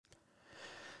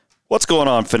What's going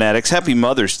on, fanatics? Happy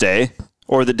Mother's Day,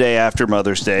 or the day after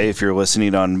Mother's Day if you're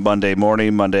listening on Monday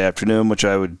morning, Monday afternoon, which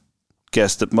I would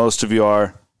guess that most of you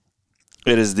are.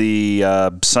 It is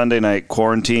the Sunday night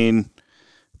quarantine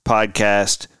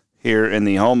podcast here in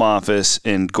the home office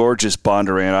in gorgeous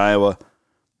Bondurant, Iowa.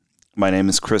 My name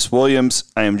is Chris Williams.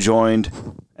 I am joined,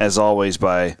 as always,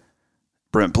 by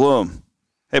Brent Bloom.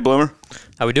 Hey, Bloomer.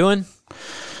 How we doing?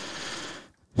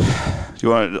 Do you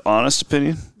want an honest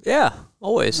opinion? Yeah,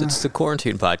 always. It's the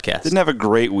quarantine podcast. Didn't have a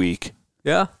great week.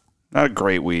 Yeah? Not a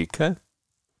great week. Okay.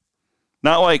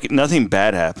 Not like nothing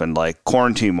bad happened, like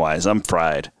quarantine-wise. I'm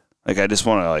fried. Like, I just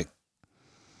want to,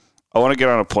 I want to get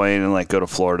on a plane and, go to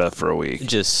Florida for a week.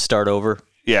 Just start over?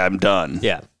 Yeah, I'm done.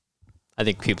 Yeah. I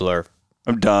think people are...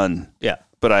 I'm done. Yeah.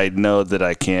 But I know that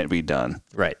I can't be done.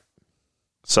 Right.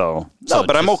 So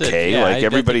but I'm okay.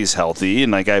 Everybody's healthy,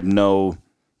 and I have no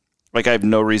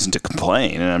reason to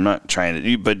complain, and I'm not trying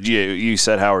to. But you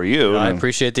said, how are you? I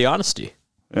appreciate the honesty.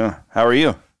 Yeah. How are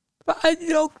you?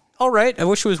 All right. I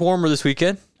wish it was warmer this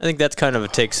weekend. I think that's kind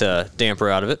of takes a damper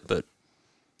out of it, but,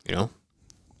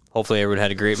 hopefully everyone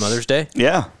had a great Mother's Day.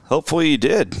 Yeah. Hopefully you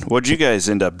did. What'd you guys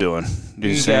end up doing?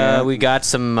 We got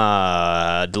some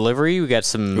delivery. We got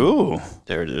some... Ooh.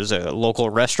 There's a local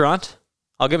restaurant.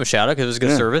 I'll give them a shout out because it was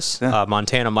good service. Yeah.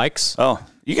 Montana Mike's. Oh,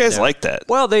 you guys like that?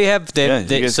 Well, we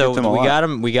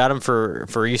got them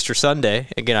for Easter Sunday.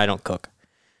 Again, I don't cook,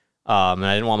 and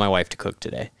I didn't want my wife to cook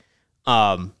today.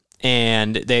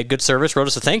 And they had good service. Wrote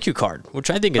us a thank you card, which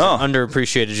I think is an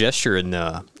underappreciated gesture in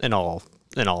all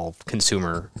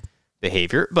consumer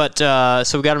behavior. But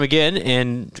so we got them again,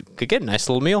 and could get a nice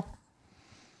little meal.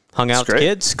 Hung out with the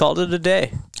kids, called it a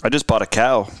day. I just bought a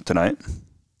cow tonight.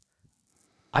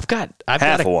 I've got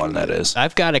one, that is.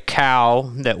 I've got a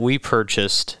cow that we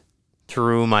purchased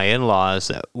through my in-laws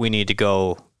that we need to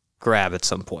go grab at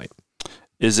some point.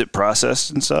 Is it processed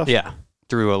and stuff? Yeah,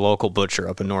 through a local butcher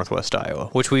up in Northwest Iowa,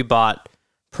 which we bought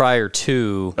prior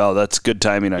to. Oh, that's good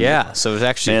timing. So it was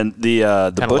actually and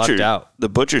the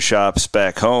butcher shops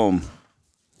back home.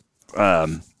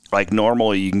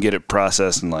 Normally you can get it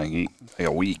processed in like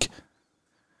a week,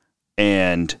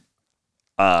 and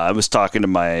I was talking to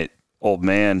my old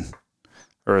man,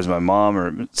 or as my mom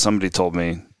or somebody told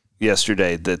me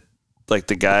yesterday that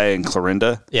the guy in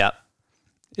Clarinda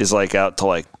is out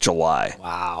till July.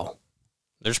 Wow.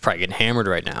 They're just probably getting hammered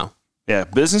right now. Yeah.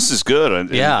 Business is good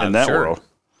in that world.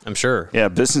 I'm sure. Yeah.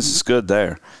 Business is good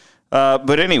there.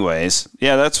 But anyways,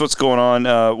 that's what's going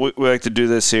on. We like to do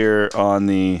this here on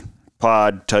the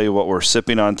pod, tell you what we're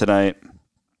sipping on tonight.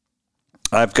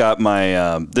 I've got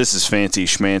my, this is fancy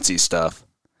schmancy stuff.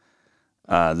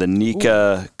 The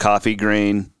Nikka coffee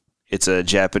grain. It's a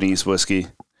Japanese whiskey.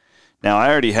 Now, I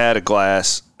already had a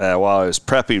glass while I was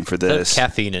prepping for this. Is there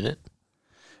caffeine in it?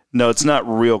 No, it's not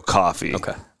real coffee.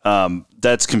 Okay.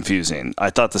 That's confusing. I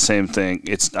thought the same thing.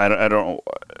 I don't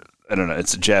know.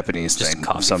 It's a Japanese thing.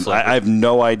 I have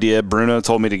no idea. Bruno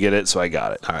told me to get it, so I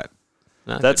got it. All right.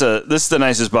 This is the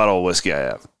nicest bottle of whiskey I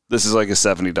have. This is like a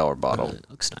 $70 bottle. It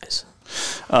looks nice.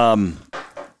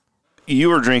 You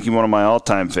were drinking one of my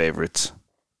all-time favorites.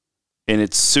 And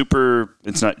it's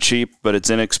not cheap, but it's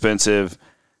inexpensive.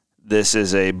 This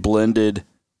is a blended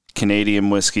Canadian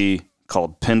whiskey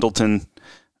called Pendleton.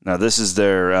 Now, this is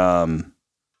their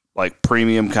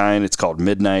premium kind. It's called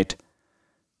Midnight.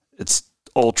 It's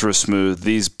ultra smooth.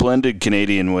 These blended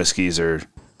Canadian whiskeys are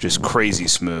just crazy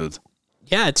smooth.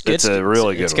 Yeah, it's good. It's a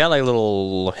really good one. It's got a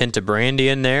little hint of brandy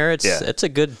in there. It's a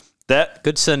good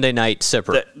Sunday night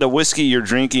sipper. The whiskey you're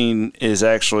drinking is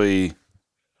actually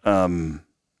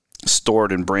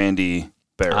stored in brandy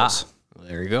barrels. Well,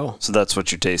 there you go. So that's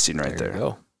what you're tasting right there. You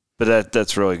go. But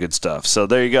that's really good stuff. So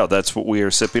there you go. That's what we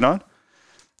are sipping on.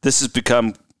 This has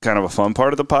become kind of a fun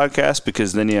part of the podcast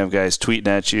because then you have guys tweeting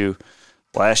at you.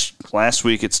 Last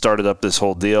week it started up this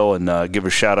whole deal, and give a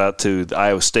shout out to the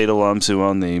Iowa State alums who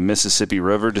own the Mississippi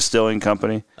River Distilling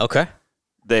Company. Okay.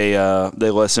 They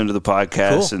listened to the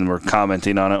podcast and were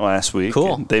commenting on it last week.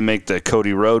 Cool. And they make the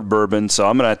Cody Road bourbon, so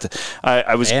I'm gonna have to.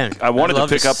 I wanted to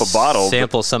pick up a bottle,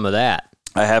 sample some of that.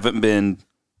 I haven't been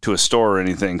to a store or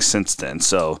anything since then,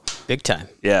 so big time.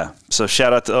 Yeah. So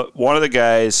shout out to one of the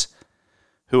guys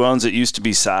who owns it. Used to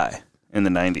be Cy in the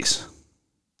 '90s.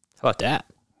 How about that?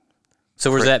 So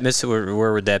where's that?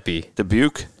 Where would that be?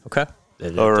 Dubuque. Okay.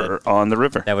 Or on the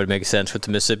river. That would make sense with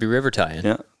the Mississippi River tie-in.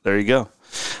 Yeah, there you go.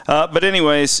 But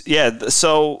anyways,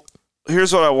 so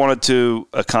here's what I wanted to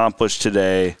accomplish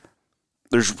today.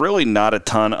 There's really not a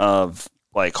ton of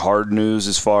hard news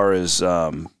as far as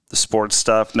the sports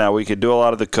stuff. Now, we could do a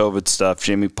lot of the COVID stuff.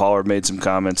 Jamie Pollard made some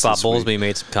comments Bob Bowlesby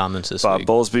made some comments this week. Bob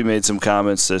Bowlesby made some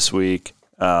comments this week.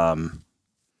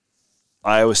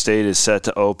 Iowa State is set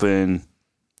to open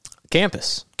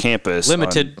campus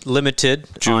limited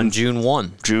on June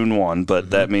 1. June 1,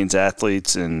 but that means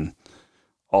athletes and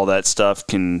all that stuff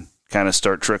can kind of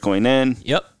start trickling in.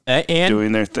 Yep. And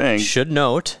doing their thing. Should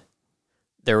note,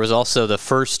 there was also the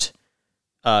first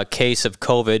case of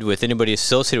COVID with anybody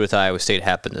associated with Iowa State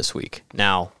happened this week.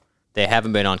 Now, they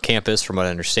haven't been on campus, from what I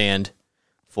understand,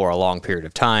 for a long period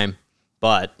of time,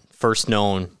 but first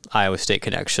known Iowa State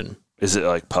connection. Is it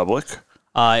like public?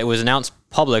 It was announced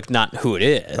public, not who it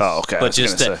is. Oh, okay. But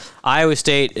just that Iowa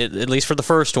State, at least for the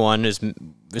first one, is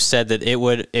said that it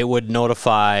would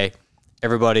notify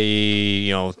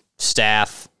everybody,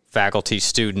 staff, faculty,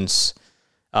 students,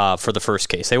 for the first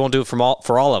case. They won't do it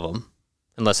for all of them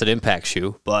unless it impacts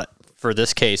you. But for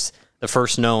this case, the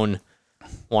first known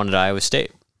one at Iowa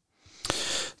State.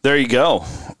 There you go.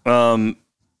 I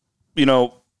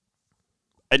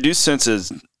do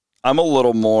sense I'm a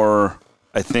little more,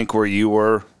 I think, where you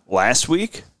were last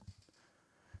week.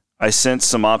 I sense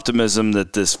some optimism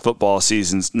that this football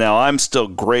season's... Now, I'm still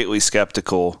greatly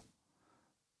skeptical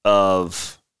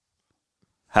of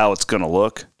how it's going to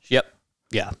look. Yep.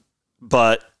 Yeah.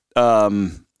 But, I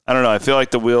don't know. I feel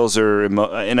like the wheels are...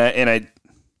 I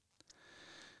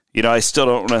still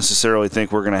don't necessarily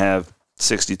think we're going to have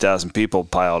 60,000 people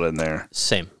piled in there.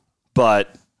 Same.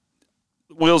 But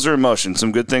wheels are in motion.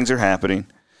 Some good things are happening.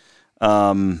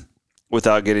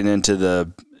 Without getting into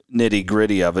the nitty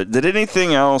gritty of it, did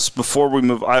anything else before we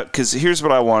move? Because here's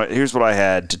what I wanted. Here's what I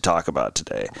had to talk about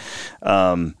today.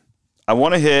 I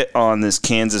want to hit on this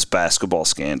Kansas basketball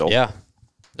scandal. Yeah,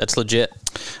 that's legit.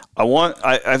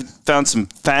 I've found some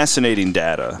fascinating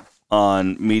data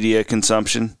on media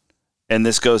consumption, and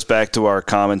this goes back to our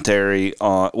commentary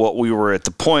on what we were at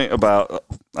the point about.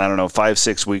 I don't know,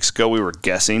 5-6 weeks ago, we were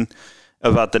guessing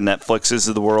about the Netflixes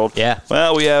of the world. Yeah.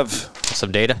 Well, we have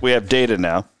some data. We have data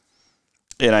now,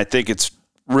 and I think it's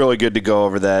really good to go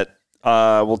over that.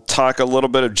 We'll talk a little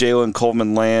bit of Jalen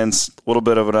Coleman-Lands, a little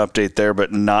bit of an update there,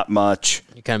 but not much.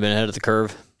 You kind of been ahead of the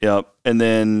curve. Yep. And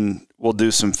then we'll do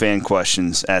some fan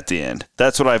questions at the end.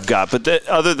 That's what I've got. But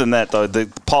other than that, though,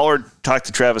 Pollard talked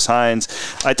to Travis Hines.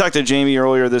 I talked to Jamie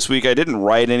earlier this week. I didn't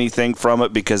write anything from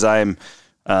it because I'm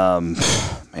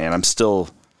still...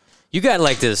 You got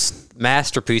like this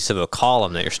masterpiece of a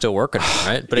column that you're still working on,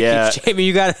 right? But it keeps,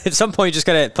 you got at some point you just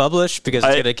got to publish because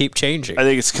it's going to keep changing. I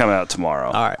think it's coming out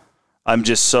tomorrow. All right. I'm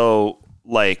just so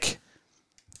we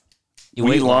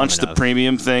launched the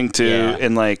premium thing too,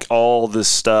 and like all this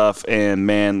stuff, and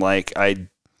man,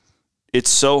 it's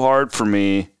so hard for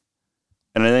me,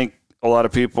 and I think a lot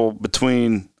of people,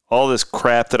 between all this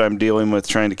crap that I'm dealing with,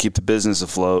 trying to keep the business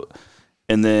afloat,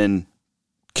 and then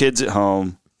kids at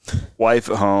home, wife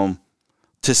at home,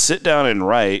 to sit down and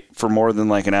write for more than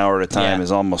like an hour at a time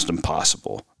is almost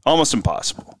impossible. Almost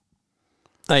impossible.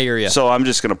 I hear you. So I'm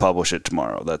just going to publish it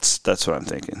tomorrow. That's what I'm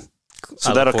thinking.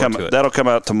 So that'll come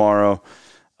out tomorrow.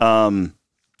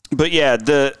 But yeah,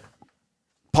 the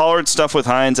Pollard stuff with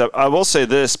Hines, I will say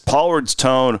this, Pollard's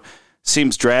tone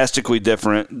seems drastically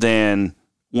different than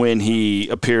when he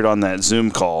appeared on that Zoom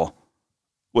call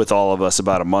with all of us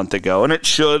about a month ago. And it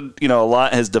should, a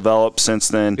lot has developed since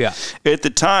then. Yeah. At the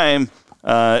time,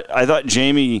 I thought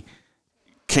Jamie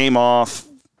came off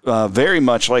very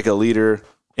much like a leader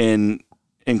in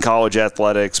college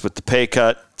athletics with the pay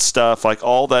cut stuff, like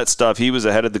all that stuff. He was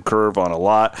ahead of the curve on a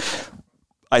lot.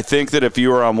 I think that if you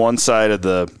were on one side of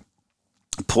the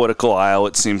political aisle,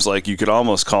 it seems like you could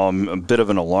almost call him a bit of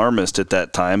an alarmist at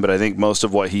that time, but I think most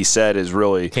of what he said is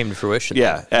really came to fruition.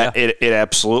 Yeah. It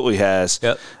absolutely has.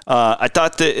 Yep. I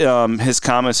thought that his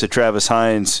comments to Travis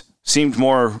Hines seemed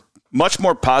much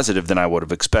more positive than I would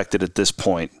have expected at this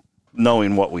point,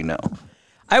 knowing what we know.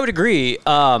 I would agree.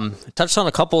 Touched on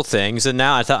a couple of things, and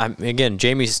now I thought, again,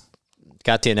 Jamie's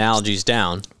got the analogies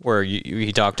down where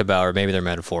he talked about, or maybe they're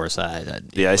metaphors.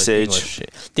 The Ice Age.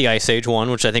 The Ice Age one,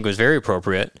 which I think was very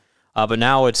appropriate. But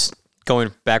now it's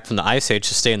going back from the Ice Age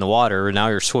to stay in the water, and now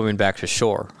you're swimming back to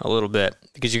shore a little bit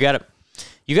because you got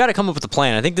to come up with a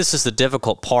plan. I think this is the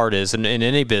difficult part is, in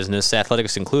any business,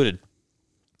 athletics included,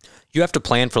 you have to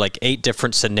plan for like 8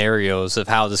 different scenarios of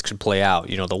how this could play out.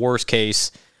 The worst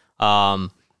case,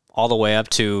 all the way up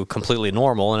to completely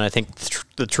normal. And I think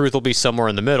the truth will be somewhere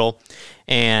in the middle.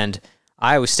 And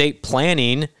Iowa State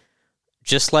planning,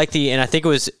 just like and I think it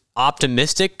was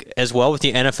optimistic as well with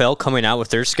the NFL coming out with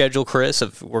their schedule, Chris,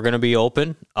 of we're going to be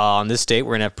open on this date.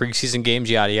 We're going to have preseason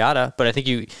games, yada, yada. But I think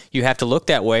you have to look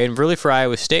that way. And really for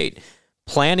Iowa State,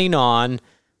 planning on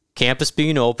campus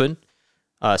being open,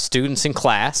 students in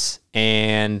class,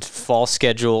 and fall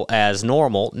schedule as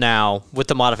normal. Now, with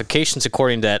the modifications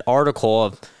according to that article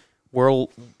of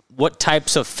what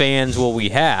types of fans will we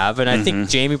have? And I think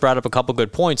Jamie brought up a couple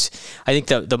good points. I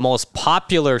think the most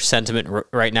popular sentiment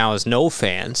right now is no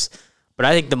fans. But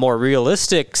I think the more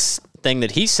realistic thing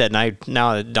that he said, and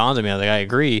now it dawns on me, I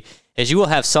agree, is you will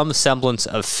have some semblance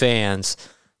of fans,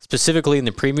 specifically in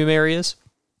the premium areas.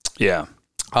 Yeah.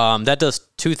 That does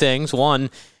two things. One,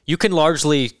 you can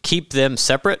largely keep them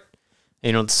separate.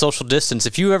 The social distance.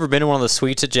 If you've ever been in one of the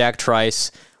suites at Jack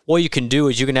Trice, what you can do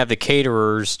is you can have the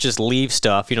caterers just leave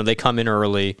stuff. They come in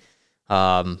early,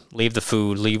 leave the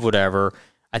food, leave whatever.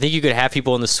 I think you could have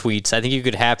people in the suites. I think you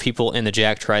could have people in the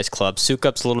Jack Trice Club. Souk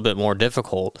Up's a little bit more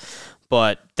difficult,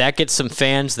 but that gets some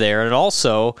fans there. And it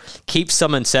also keeps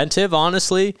some incentive,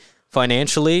 honestly,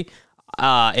 financially.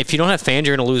 If you don't have fans,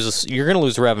 you're going to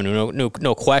lose revenue,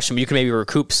 no question. But you can maybe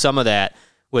recoup some of that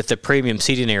with the premium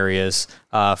seating areas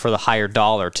for the higher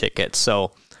dollar tickets.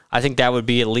 So I think that would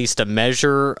be at least a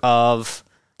measure of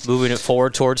moving it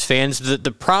forward towards fans.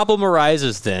 The problem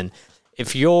arises then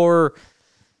if you're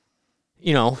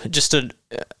just an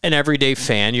everyday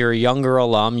fan, you're a younger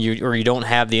alum, or you don't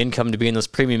have the income to be in those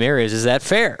premium areas. Is that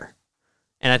fair?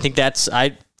 And I think that's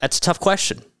a tough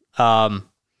question. I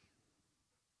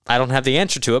don't have the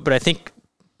answer to it, but I think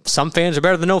some fans are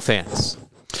better than no fans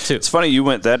too. It's funny you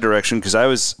went that direction because I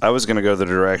was going to go the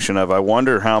direction of I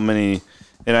wonder how many,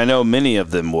 and I know many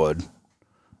of them would.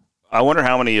 I wonder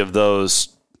how many of those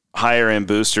higher end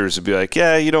boosters would be like,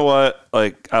 yeah, you know what?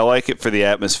 Like I like it for the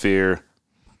atmosphere.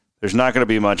 There's not going to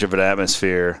be much of an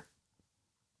atmosphere.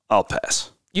 I'll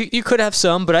pass. You could have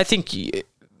some, but I think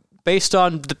based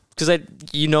on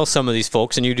because some of these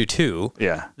folks and you do too.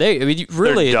 Yeah, they're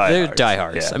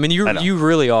diehards. Yeah, I mean, you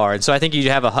really are, and so I think you'd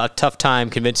have a tough time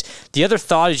convincing. The other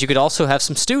thought is you could also have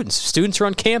some students. Students are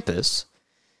on campus.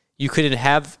 You could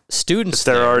have students.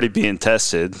 They're already being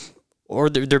tested, or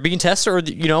they're being tested, or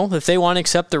if they want to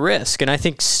accept the risk. And I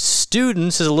think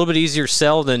students is a little bit easier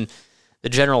sell than the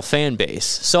general fan base.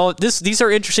 So these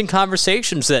are interesting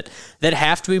conversations that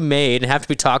have to be made and have to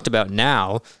be talked about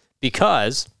now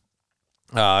because,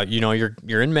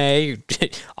 you're in May,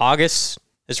 August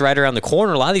is right around the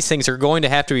corner. A lot of these things are going to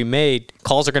have to be made.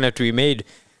 Calls are going to have to be made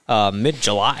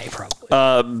mid-July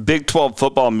probably. Big 12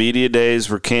 football media days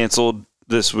were canceled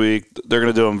this week. They're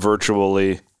going to do them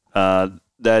virtually.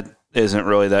 That isn't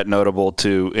really that notable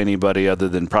to anybody other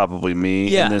than probably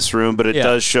me in this room, but it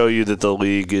does show you that the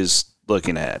league is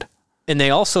looking ahead. And then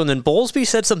Bowlesby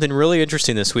said something really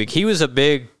interesting this week. He was a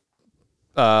big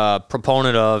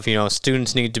proponent of,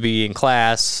 students need to be in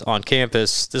class on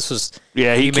campus. This was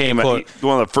he came one of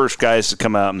the first guys to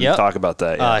come out and talk about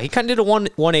that. Yeah. He kind of did a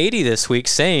 180 this week,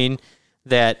 saying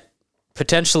that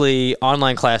potentially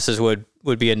online classes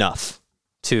would be enough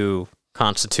to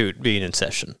constitute being in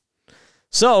session.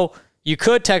 So you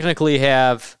could technically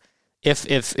have.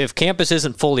 If campus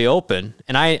isn't fully open,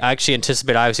 and I actually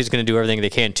anticipate obviously it's going to do everything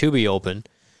they can to be open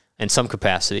in some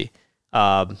capacity,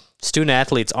 student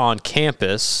athletes on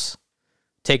campus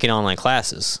taking online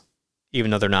classes,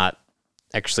 even though they're not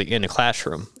actually in a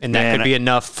classroom. And that could be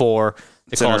enough for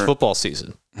the college football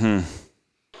season.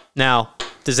 Now,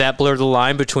 does that blur the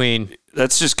line between...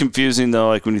 That's just confusing, though,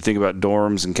 like when you think about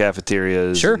dorms and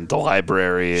cafeterias and the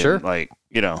library and,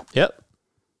 Yep.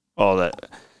 all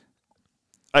that...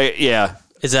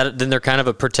 Is that then they're kind of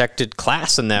a protected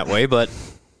class in that way, but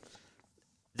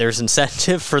there's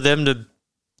incentive for them to.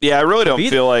 Yeah, I really don't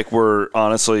feel like we're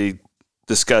honestly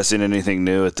discussing anything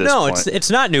new at this point. No, it's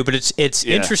not new, but it's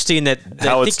interesting that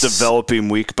how it's developing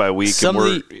week by week, and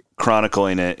we're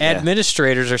chronicling it.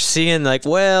 Administrators are seeing like,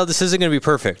 well, this isn't going to be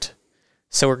perfect,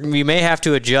 so we may have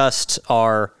to adjust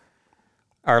our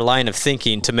line of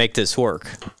thinking to make this work.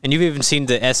 And you've even seen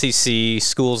the SEC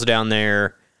schools down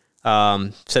there.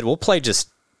 Said we'll play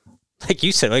just like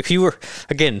you said, like you were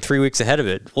again 3 weeks ahead of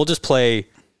it. We'll just play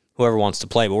whoever wants to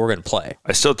play, but we're going to play.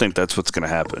 I still think that's what's going to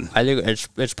happen. I think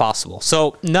it's possible.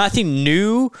 So nothing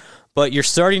new, but you're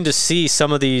starting to see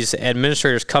some of these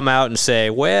administrators come out and say,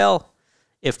 well,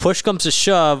 if push comes to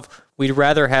shove, we'd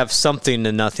rather have something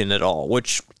than nothing at all.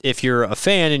 Which, if you're a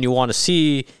fan and you want to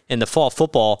see in the fall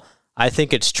football, I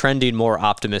think it's trending more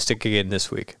optimistic again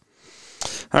this week.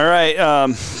 All right.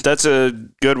 That's a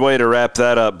good way to wrap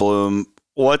that up, Bloom.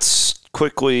 Let's do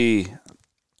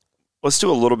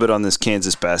a little bit on this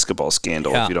Kansas basketball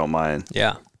scandal, if you don't mind.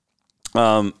 Yeah.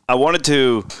 I wanted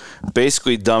to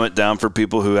basically dumb it down for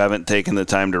people who haven't taken the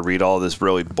time to read all this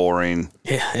really boring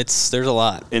there's a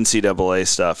lot. NCAA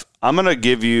stuff. I'm going to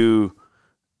give you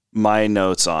my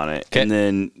notes on it, and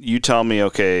then you tell me,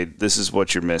 okay, this is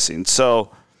what you're missing.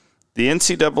 So the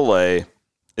NCAA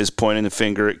is pointing the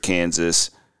finger at Kansas,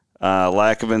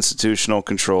 lack of institutional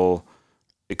control,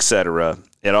 etc.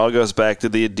 It all goes back to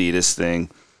the Adidas thing.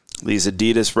 these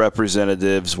Adidas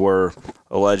representatives were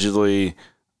allegedly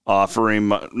offering,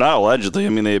 not allegedly, I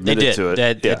mean, they admitted to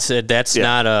it. That's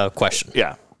not a question.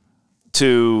 Yeah.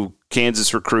 To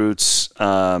Kansas recruits.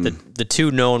 The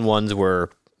two known ones were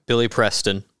Billy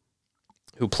Preston,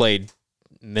 who played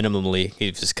minimally. He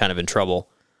was kind of in trouble.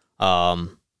 I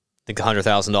think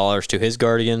 $100,000 to his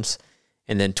guardians,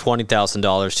 and then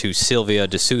 $20,000 to Sylvia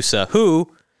DeSouza,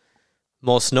 who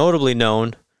most notably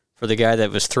known for the guy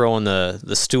that was throwing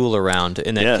the stool around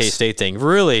in that K-State thing.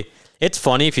 Really, it's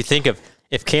funny if you think of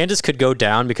if Kansas could go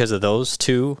down because of those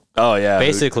two. Oh yeah,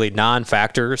 basically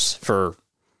non-factors for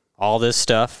all this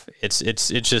stuff. It's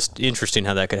just interesting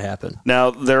how that could happen. Now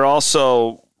they're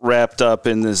also wrapped up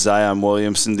in the Zion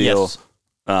Williamson deal.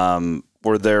 Yes.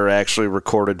 Where there actually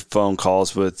recorded phone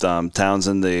calls with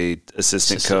Townsend, the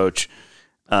assistant coach.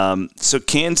 So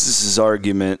Kansas's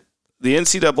argument, the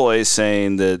NCAA is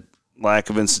saying that lack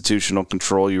of institutional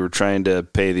control, you were trying to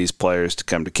pay these players to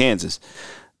come to Kansas.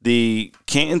 The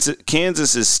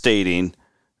Kansas is stating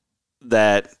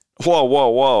that,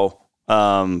 whoa,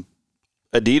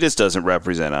 Adidas doesn't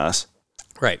represent us.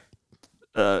 Right.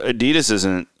 Adidas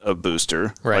isn't a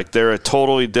booster. Right. Like they're a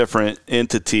totally different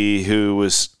entity who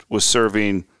was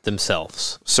serving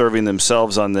themselves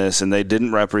on this, and they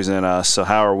didn't represent us. So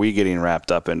how are we getting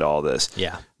wrapped up into all this?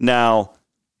 Yeah. Now,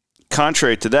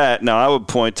 contrary to that, I would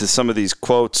point to some of these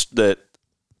quotes that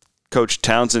Coach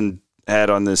Townsend had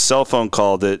on this cell phone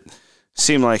call that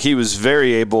seemed like he was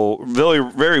very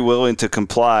willing to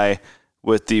comply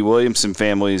with the Williamson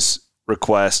family's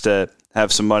request to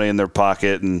have some money in their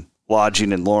pocket and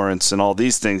lodging in Lawrence and all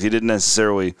these things. He didn't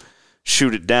necessarily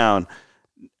shoot it down.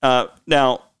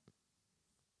 Now,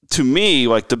 to me,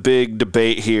 like the big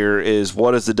debate here is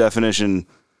what is the definition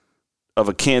of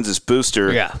a Kansas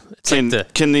booster? Yeah. Can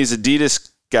these Adidas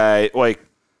guys,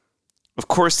 of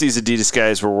course these Adidas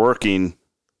guys were working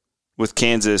with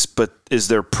Kansas, but is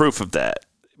there proof of that?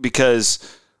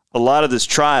 Because a lot of this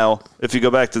trial, if you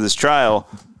go back to this trial,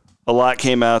 a lot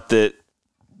came out that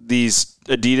these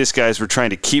Adidas guys were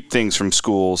trying to keep things from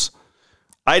schools.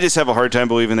 I just have a hard time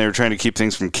believing they were trying to keep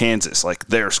things from Kansas, like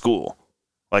their school.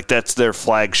 Like that's their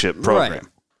flagship program.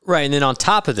 Right. And then on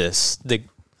top of this,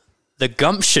 the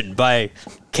gumption by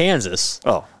Kansas.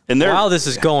 Oh, and while this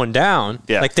is going down,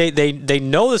 like they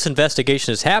know this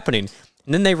investigation is happening,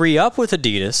 and then they re-up with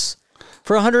Adidas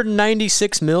for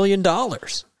 $196 million.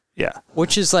 Yeah.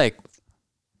 Which is like,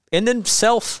 and then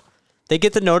they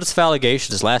get the notice of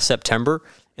allegations last September,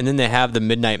 and then they have the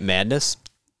Midnight Madness.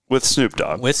 With Snoop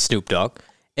Dogg.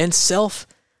 And Self,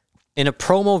 in a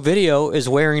promo video, is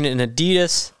wearing an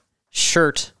Adidas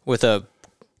shirt with a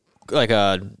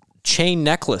chain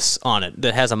necklace on it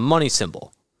that has a money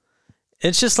symbol.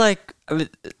 It's just like, and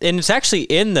it's actually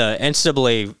in the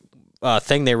NCAA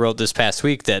thing they wrote this past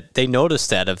week that they noticed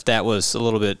that if that was a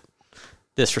little bit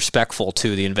disrespectful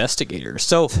to the investigators.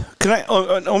 So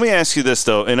let me ask you this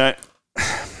though, and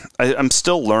I'm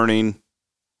still learning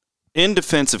in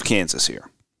defense of Kansas here.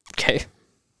 Okay.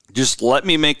 Just let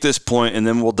me make this point, and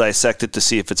then we'll dissect it to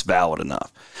see if it's valid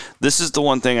enough. This is the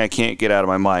one thing I can't get out of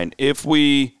my mind. If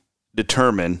we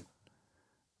determine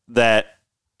that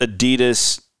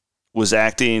Adidas was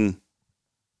acting,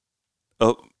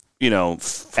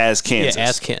 as Kansas. Yeah,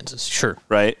 as Kansas. Sure.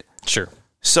 Right? Sure.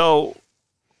 So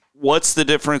what's the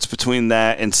difference between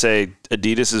that and, say,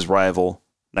 Adidas' rival,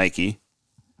 Nike,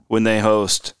 when they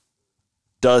host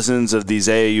dozens of these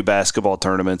AAU basketball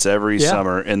tournaments every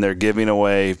summer, and they're giving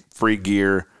away free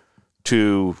gear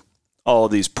to all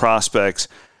of these prospects?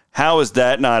 How is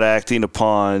that not acting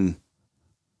upon,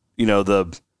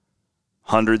 the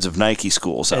hundreds of Nike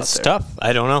schools out there? It's tough.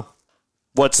 I don't know.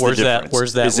 Where's the difference?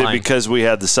 Where's that Is line? it because we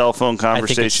had the cell phone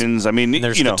conversations?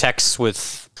 There's the texts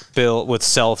with Bill, with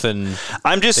Self, and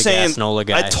I'm just saying,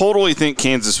 guy. I totally think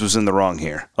Kansas was in the wrong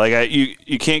here. Like,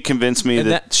 you can't convince me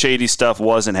that shady stuff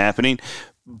wasn't happening.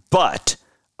 But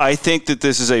I think that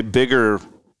this is a bigger...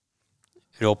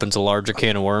 It opens a larger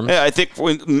can of worms. Yeah, I think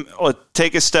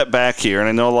take a step back here, and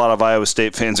I know a lot of Iowa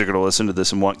State fans are going to listen to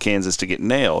this and want Kansas to get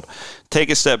nailed.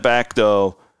 Take a step back,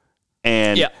 though,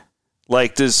 and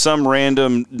does some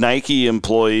random Nike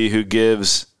employee who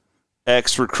gives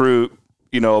ex-recruit,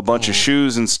 a bunch of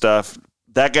shoes and stuff,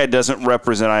 that guy doesn't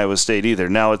represent Iowa State either.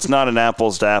 Now, it's not an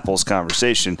apples-to-apples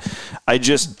conversation.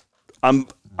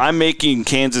 I'm making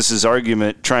Kansas's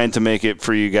argument, trying to make it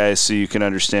for you guys so you can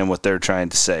understand what they're trying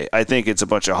to say. I think it's a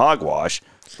bunch of hogwash,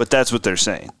 but that's what they're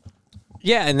saying.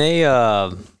 Yeah, and they,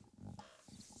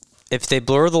 if they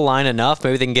blur the line enough,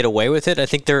 maybe they can get away with it. I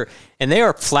think they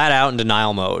are flat out in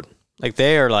denial mode. Like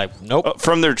they are like, nope.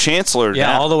 From their chancellor.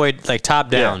 Yeah, all the way like top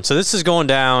down. Yeah. So this is going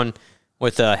down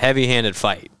with a heavy-handed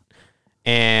fight.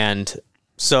 And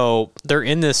so they're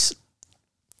in this.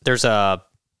 I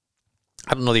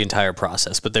don't know the entire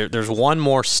process, but there's one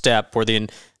more step where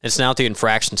it's now the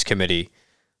infractions committee,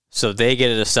 so they get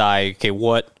to decide. Okay,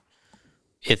 what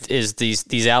is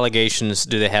these allegations?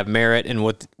 Do they have merit, and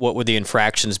what would the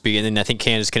infractions be? And then I think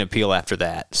Kansas can appeal after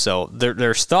that. So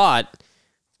there's thought.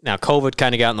 Now COVID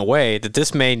kind of got in the way that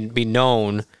this may be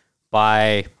known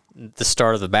by the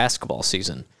start of the basketball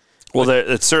season. Well,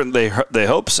 it's certain they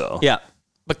hope so. Yeah,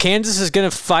 but Kansas is going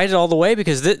to fight it all the way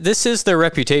because this is their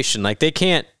reputation. Like they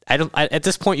can't. At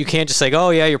this point, you can't just say, "Oh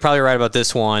yeah, you're probably right about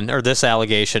this one or this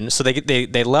allegation." So they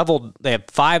have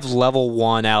 5 level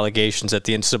 1 allegations that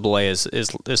the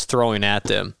NCAA is throwing at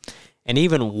them, and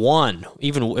even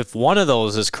if one of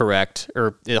those is correct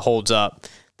or it holds up,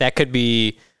 that could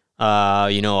be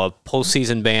a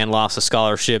postseason ban, loss of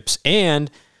scholarships,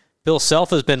 and Bill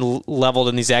Self has been leveled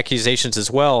in these accusations as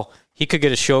well. He could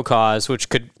get a show cause, which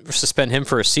could suspend him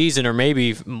for a season or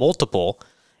maybe multiple.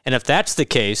 And if that's the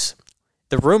case,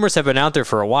 the rumors have been out there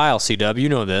for a while, C-Dub, you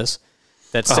know this,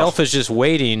 that Self is just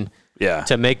waiting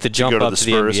to make the jump up to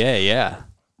the NBA. Yeah.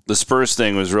 The Spurs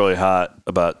thing was really hot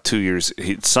about 2 years.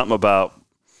 Something about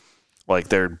like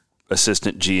their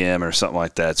assistant GM or something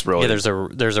like that. It's really there's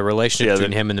a relationship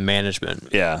between him and the management.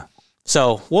 Yeah.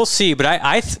 So we'll see,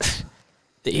 but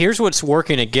here's what's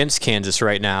working against Kansas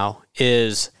right now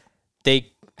is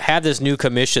they have this new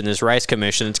commission, this Rice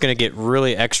Commission. It's going to get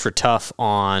really extra tough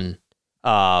on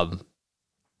the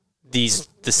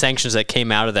sanctions that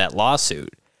came out of that lawsuit.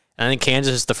 And I think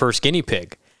Kansas is the first guinea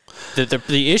pig.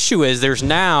 The issue is there's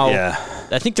now,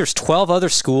 I think there's 12 other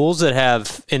schools that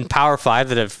have, in Power 5,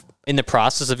 that have in the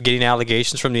process of getting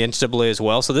allegations from the NCAA as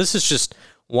well. So this is just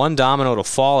one domino to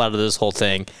fall out of this whole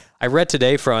thing. I read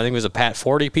today from, I think it was a Pat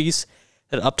Forty piece,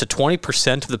 that up to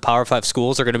 20% of the Power 5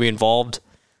 schools are going to be involved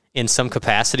in some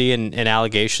capacity in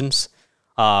allegations.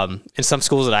 In some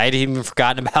schools that I had even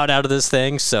forgotten about out of this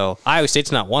thing. So Iowa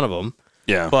State's not one of them.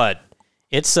 Yeah. But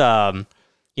it's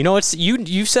it's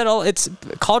you said it's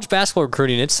college basketball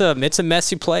recruiting. It's a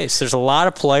messy place. There's a lot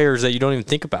of players that you don't even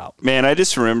think about. Man, I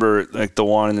just remember like the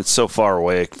one that's so far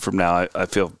away from now. I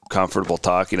feel comfortable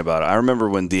talking about it. I remember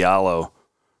when Diallo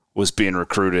was being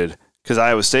recruited because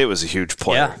Iowa State was a huge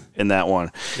player in that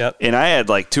one. Yep. And I had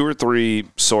like 2 or 3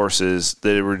 sources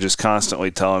that were just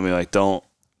constantly telling me like, don't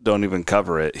even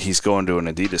cover it. He's going to an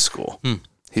Adidas school.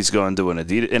 He's going to an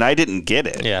Adidas. And I didn't get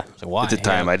it. Yeah. So why? At the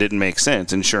time, I didn't make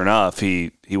sense. And sure enough,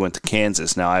 he went to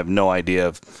Kansas. Now, I have no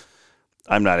idea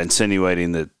I'm not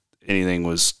insinuating that anything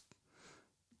was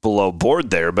below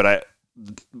board there. But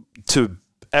to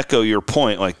echo your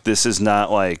point, like this is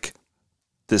not like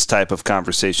this type of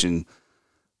conversation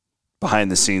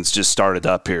behind the scenes just started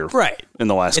up here in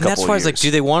the last couple of years. And that's why I was like, do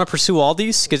they want to pursue all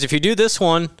these? Because if you do this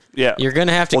one, you're going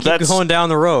to have to keep going down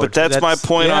the road. But that's my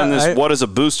point on this, what is a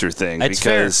booster thing? It's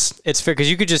fair because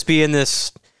you could just be in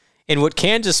this, and what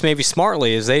Kansas maybe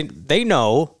smartly is they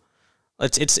know,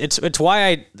 it's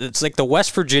why it's like the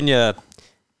West Virginia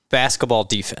basketball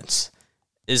defense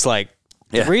is like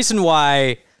the reason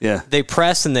why they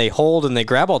press and they hold and they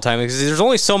grab all the time is there's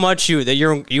only so much you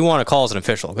want to call as an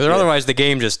official because otherwise the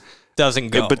game just doesn't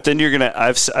go. But then you're gonna.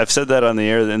 I've said that on the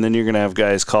air, and then you're gonna have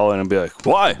guys call in and be like,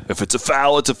 "Why? If it's a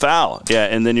foul, it's a foul." Yeah,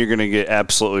 and then you're gonna get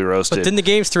absolutely roasted. But then the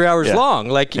game's 3 hours long.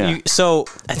 So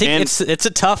I think it's a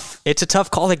tough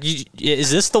call. Like,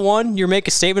 is this the one you're making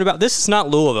a statement about? This is not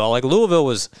Louisville. Like Louisville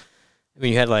was. I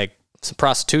mean, you had like some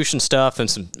prostitution stuff and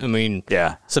some. I mean,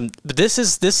 some. But this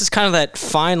is kind of that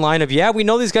fine line of we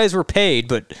know these guys were paid,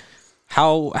 but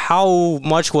how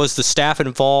much was the staff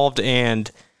involved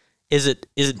and is it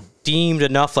deemed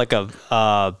enough like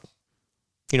a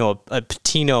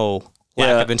Patino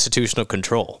lack of institutional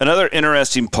control? Another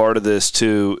interesting part of this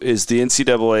too is the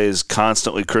NCAA is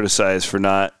constantly criticized for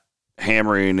not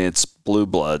hammering its blue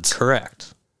bloods.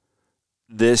 Correct.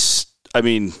 This would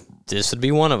be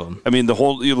one of them. I mean,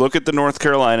 you look at the North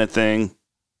Carolina thing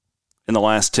in the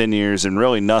last 10 years, and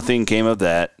really nothing came of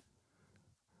that.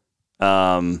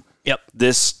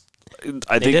 This.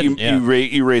 I think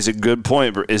you raise a good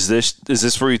point. Is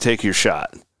this where you take your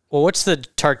shot? Well, what's the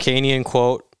Tarkanian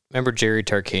quote? Remember Jerry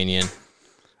Tarkanian?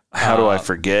 How do I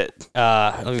forget?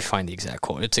 Let me find the exact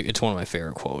quote. It's one of my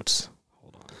favorite quotes.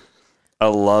 Hold on. I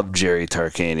love Jerry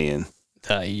Tarkanian.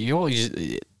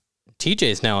 TJ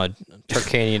is now a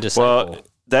Tarkanian disciple. Well,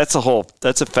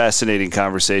 that's a fascinating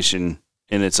conversation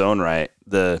in its own right.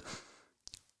 The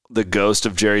ghost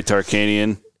of Jerry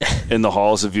Tarkanian in the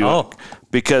halls of UNC.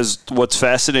 Because what's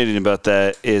fascinating about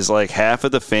that is like half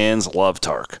of the fans love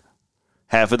Tark.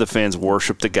 Half of the fans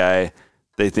worship the guy.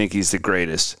 They think he's the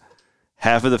greatest.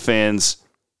 Half of the fans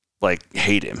like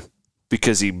hate him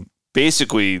because he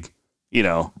basically,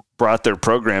 brought their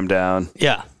program down.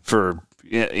 Yeah. For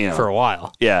a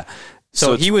while. Yeah.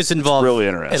 So he was involved really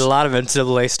interesting. in a lot of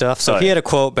NCAA stuff. So he had a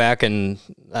quote back in,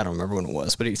 I don't remember when it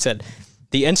was, but he said,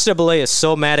 "The NCAA is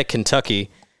so mad at Kentucky,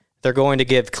 they're going to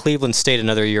give Cleveland State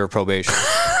another year of probation."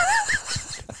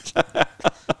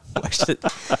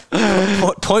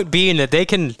 Point being that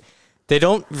they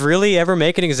don't really ever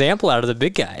make an example out of the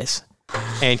big guys.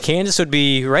 And Kansas would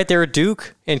be right there at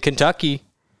Duke and Kentucky.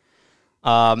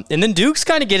 And then Duke's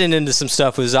kind of getting into some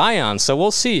stuff with Zion, so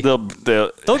we'll see. They'll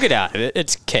get out of it.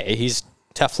 It's K. He's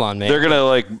Teflon man. They're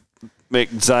gonna make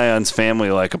Zion's family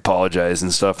apologize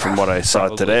and stuff. From what I saw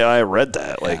today, I read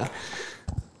that. Yeah.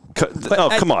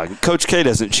 Come on, Coach K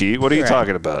doesn't cheat. What are you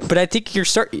talking about? But I think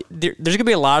there's gonna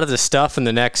be a lot of this stuff in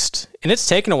the next, and it's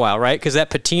taken a while, right? Because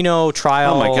that Pitino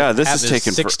trial. Oh my God, this is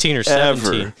taking 16 or forever.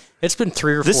 17. It's been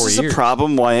 3 or 4 years. This is a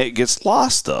problem why it gets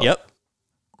lost, though. Yep.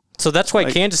 So that's why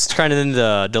Kansas is kind of in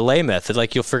the delay method.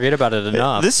 You'll forget about it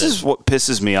enough. This is what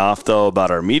pisses me off, though,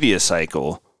 about our media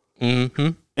cycle. Mm-hmm.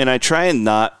 And I try and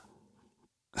not...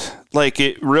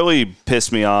 it really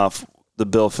pissed me off, the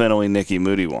Bill Fennelly, Nicky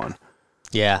Moody one.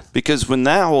 Yeah. Because when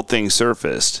that whole thing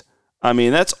surfaced,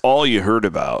 that's all you heard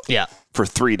about. Yeah. For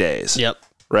 3 days. Yep.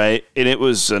 Right? And it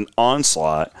was an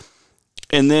onslaught.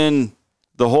 And then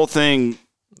the whole thing...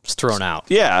 It's thrown out.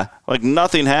 Yeah.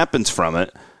 Nothing happens from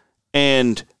it.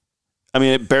 And...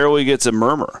 it barely gets a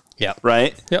murmur. Yeah.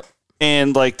 Right? Yep.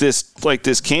 And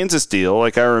this Kansas deal,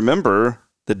 I remember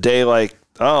the day it was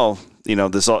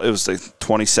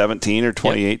 2017 or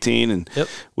 2018 and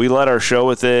we let our show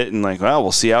with it and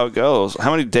we'll see how it goes.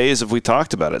 How many days have we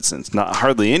talked about it since? Not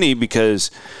hardly any,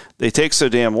 because they take so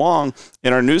damn long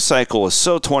and our news cycle is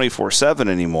so 24/7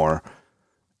 anymore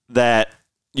that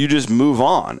you just move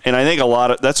on. And I think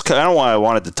that's kind of why I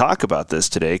wanted to talk about this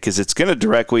today, because it's going to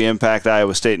directly impact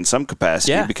Iowa State in some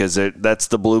capacity, because that's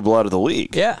the blue blood of the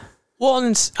league. Yeah. Well,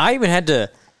 and I even had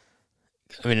to,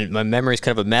 my memory's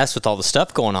kind of a mess with all the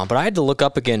stuff going on, but I had to look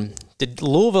up again. Did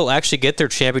Louisville actually get their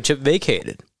championship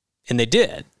vacated? And they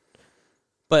did.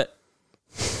 But,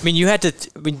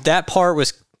 that part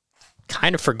was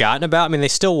kind of forgotten about. They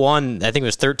still won, I think it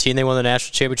was 13, they won the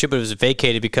national championship, but it was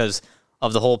vacated because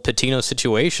of the whole Pitino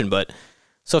situation. But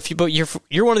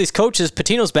you're one of these coaches.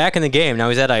 Pitino's back in the game now.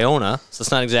 He's at Iona, so it's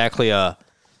not exactly a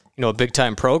big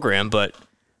time program. But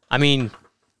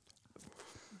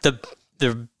the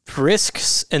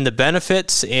risks and the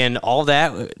benefits and all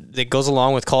that goes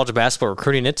along with college basketball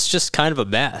recruiting, it's just kind of a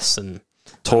mess. And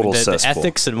the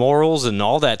ethics and morals and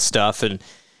all that stuff. And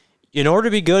in order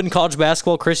to be good in college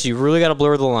basketball, Chris, you really got to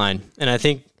blur the line. And I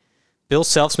think Bill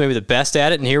Self's maybe the best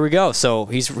at it, and here we go. So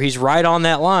he's right on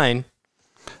that line.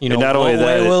 Not only that,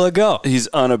 where will it go? He's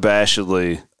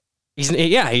unabashedly. He's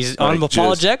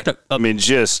unapologetic.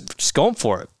 Just going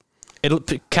for it.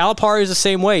 Calipari is the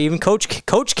same way. Even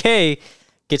Coach K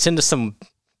gets into some,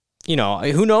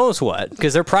 who knows what,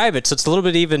 because they're private, so it's a little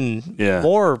bit even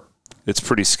more. It's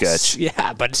pretty sketch.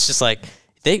 Yeah, but it's just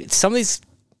some of these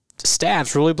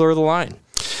staffs really blur the line.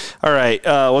 All right,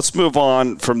 let's move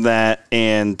on from that,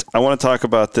 and I want to talk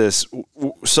about this.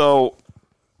 So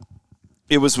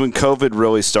it was when COVID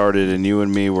really started, and you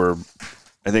and me were,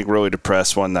 I think, really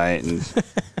depressed one night, and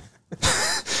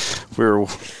we were a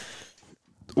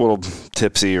little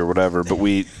tipsy or whatever, but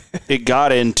it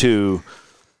got into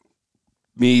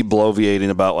me bloviating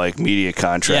about media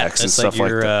contracts and stuff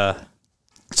like that.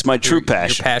 It's my true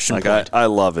passion. Your passion point. I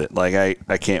love it.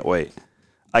 I can't wait.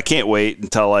 I can't wait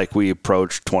until we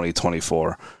approach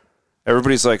 2024.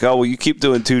 Everybody's like, "Oh, well, you keep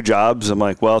doing 2 jobs." I'm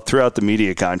like, "Well, throughout the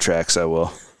media contracts, I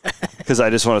will," because I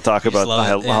just want to talk about.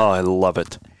 I love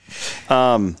it.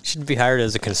 Should be hired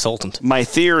as a consultant. My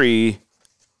theory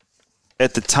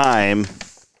at the time,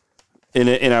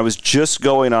 and I was just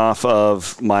going off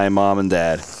of my mom and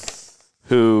dad,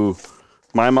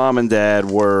 my mom and dad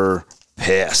were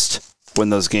pissed when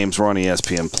those games were on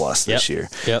ESPN Plus this year.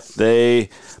 Yep. They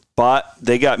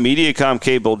got Mediacom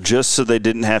cable just so they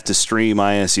didn't have to stream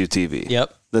ISU TV.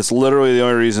 Yep. That's literally the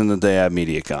only reason that they have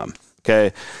Mediacom.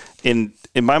 Okay. And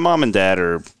my mom and dad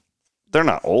they're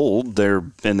not old. They're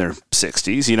in their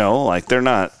 60s,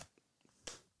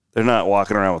 they're not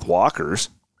walking around with walkers.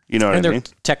 You know what I mean? And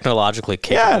they're technologically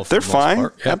capable. Yeah, they're fine.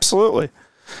 Yep. Absolutely.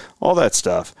 All that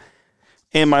stuff.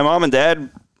 And my mom and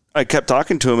dad, I kept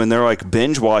talking to them, and they're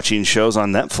binge watching shows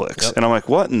on Netflix. Yep. And I'm like,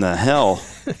 what in the hell?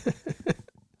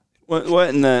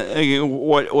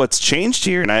 What's changed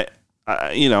here? And I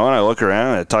look around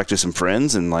and I talk to some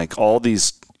friends, and all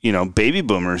these, baby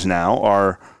boomers now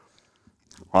are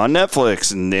on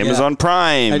Netflix and Amazon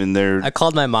Prime, and they're. I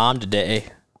called my mom today,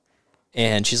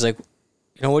 and she's like,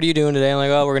 what are you doing today? I'm like,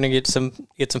 oh, we're going to get some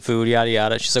food, yada,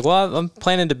 yada. She's like, well, I'm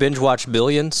planning to binge watch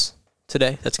Billions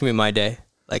today. That's going to be my day.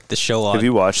 Like the show on. Have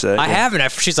you watched that? I haven't.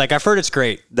 She's like, I've heard it's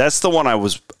great. That's the one I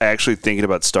was actually thinking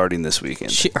about starting this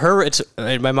weekend.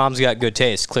 My mom's got good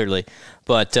taste, clearly,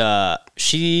 but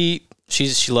she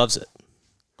loves it.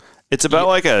 It's about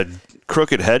like a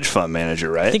crooked hedge fund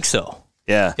manager, right? I think so.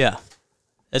 Yeah. Yeah.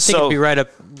 I think it'd be right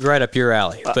up your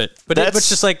alley. But it's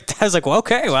just like, I was like, well,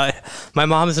 okay, well, my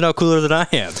mom is no cooler than I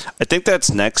am. I think that's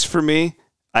next for me.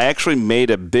 I actually made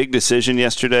a big decision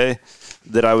yesterday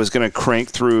that I was going to crank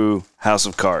through House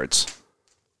of Cards.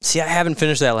 See, I haven't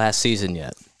finished that last season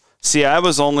yet. See, I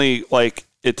was only like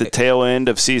at the tail end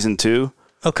of season 2.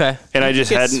 Okay. And I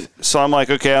just hadn't. So I'm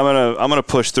like, okay, I'm gonna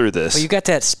push through this. Well, you got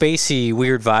that spacey,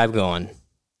 weird vibe going.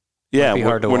 Yeah,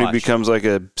 when he becomes like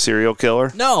a serial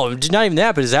killer. No, not even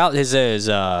that. But his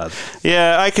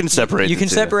yeah, I can separate. You can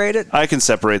separate it. I can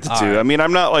separate the two. Right. I mean,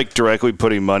 I'm not like directly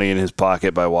putting money in his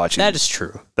pocket by watching. That is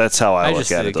true. That's how I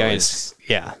look at it.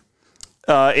 Yeah.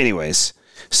 Anyways,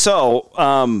 so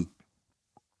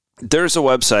there's a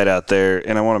website out there,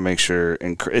 and I want to make sure,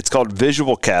 it's called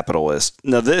Visual Capitalist.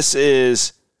 Now, this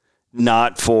is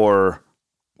not for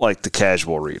like the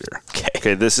casual reader.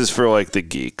 Okay, this is for like the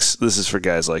geeks. This is for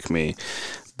guys like me.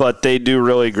 But they do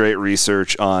really great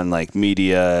research on like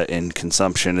media and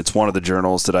consumption. It's one of the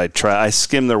journals that I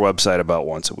skim their website about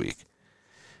once a week.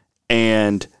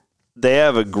 And they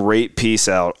have a great piece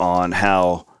out on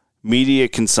how media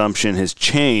consumption has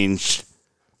changed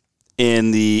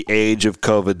in the age of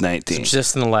COVID-19.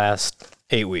 Just in the last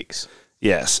 8 weeks.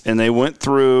 Yes. And they went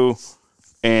through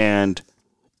and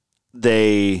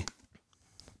they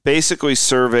basically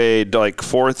surveyed like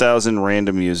 4,000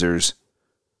 random users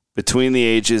between the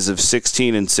ages of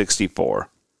 16 and 64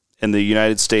 in the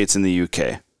United States and the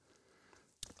UK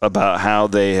about how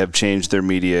they have changed their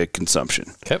media consumption.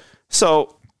 Okay.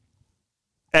 So,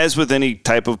 as with any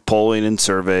type of polling and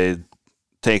survey,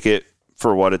 take it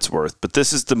for what it's worth. But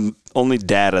this is the only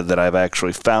data that I've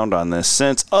actually found on this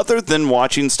since, other than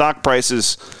watching stock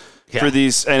prices for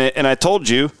these. And I told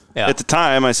you at the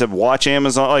time, I said, watch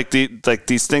Amazon. Like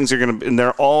these things are going to, and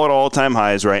they're all at all-time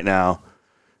highs right now.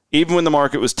 Even when the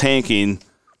market was tanking,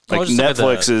 like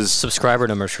Netflix's subscriber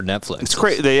numbers for Netflix. It's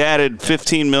crazy. They added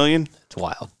 15 million. It's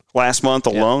wild. Last month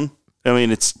alone. I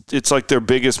mean, it's like their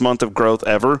biggest month of growth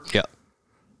ever. Yeah.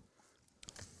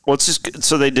 Well,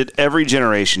 so they did every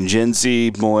generation: Gen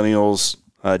Z, Millennials,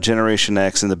 Generation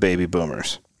X, and the Baby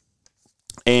Boomers.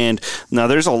 And now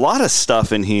there's a lot of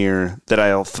stuff in here that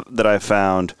I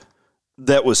found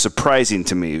that was surprising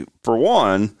to me. For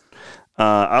one,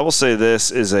 I will say this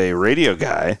is a radio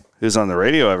guy who's on the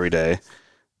radio every day.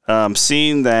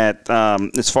 Seeing that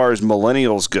as far as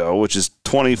millennials go, which is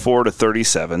 24 to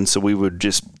 37, so we would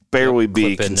just barely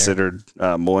be considered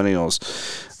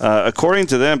millennials. According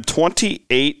to them,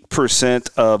 28%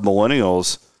 of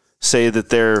millennials say that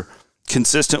they're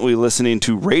consistently listening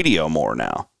to radio more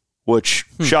now, which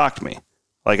shocked me.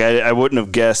 Like I wouldn't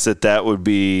have guessed that would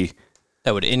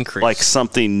increase, like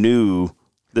something new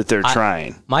that they're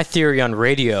trying. My theory on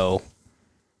radio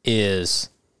is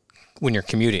when you're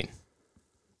commuting.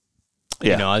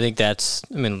 Yeah. I think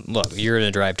look, you're in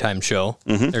a drive time show.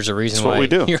 Mm-hmm. There's a reason why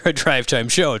you're a drive time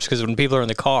show. It's because when people are in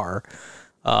the car,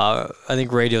 I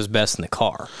think radio's best in the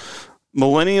car.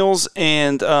 Millennials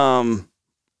and I'm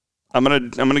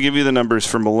gonna give you the numbers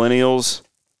for millennials,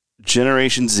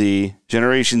 Generation Z.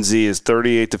 Generation Z is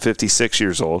 38 to 56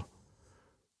 years old.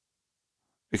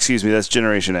 Excuse me, that's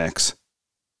Generation X.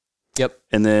 Yep.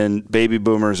 And then baby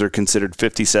boomers are considered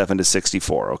 57 to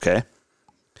 64, okay?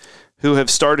 Who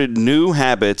have started new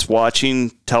habits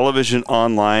watching television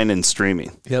online and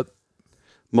streaming. Yep.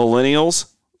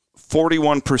 Millennials,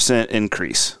 41%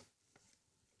 increase.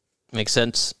 Makes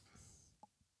sense.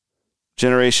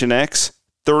 Generation X,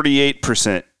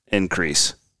 38%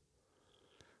 increase.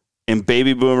 And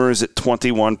baby boomers at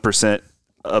 21%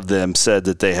 of them said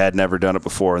that they had never done it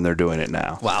before and they're doing it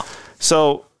now. Wow.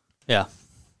 So, yeah.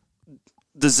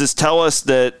 Does this tell us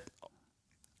that,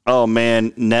 oh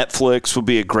man, Netflix will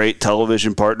be a great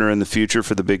television partner in the future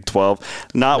for the Big 12?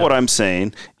 Not what I'm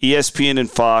saying. ESPN and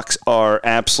Fox are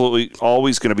absolutely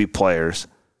always going to be players.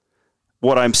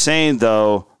 What I'm saying,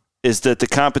 though, is that the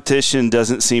competition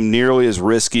doesn't seem nearly as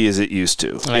risky as it used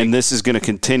to. And this is going to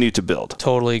continue to build.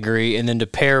 Totally agree. And then to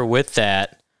pair with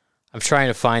that, I'm trying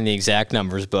to find the exact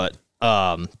numbers, but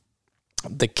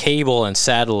the cable and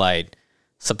satellite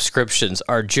subscriptions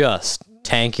are just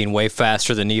tanking way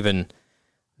faster than even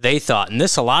they thought. And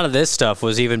a lot of this stuff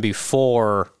was even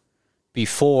before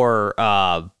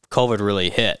COVID really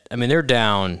hit. I mean, they're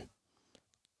down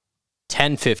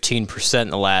 10, 15% in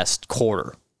the last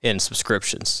quarter. in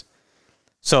subscriptions.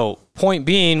 So point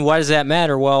being, why does that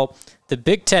matter? Well, the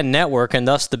Big Ten Network, and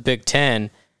thus the Big Ten,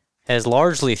 has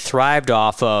largely thrived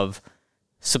off of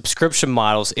subscription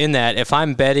models in that if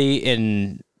I'm Betty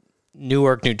in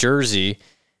Newark, New Jersey,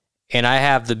 and I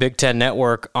have the Big Ten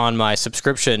Network on my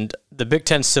subscription, the Big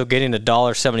Ten's still getting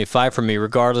 $1.75 from me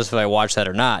regardless if I watch that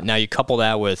or not. Now, you couple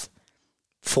that with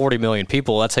 40 million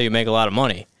people, that's how you make a lot of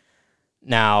money.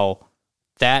 Now,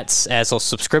 that's as those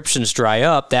subscriptions dry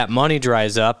up, that money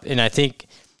dries up, and I think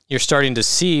you're starting to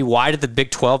see why did the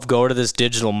Big 12 go to this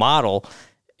digital model.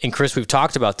 And Chris, we've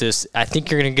talked about this. I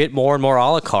think you're going to get more and more a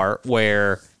la carte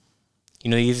where,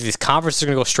 these conferences are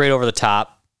going to go straight over the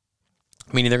top,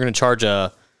 meaning they're going to charge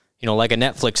like a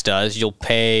Netflix does. You'll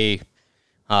pay,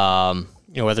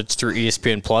 whether it's through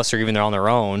ESPN Plus or even they're on their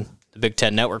own, the Big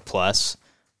Ten Network Plus,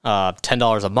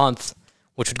 $10 a month,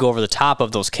 which would go over the top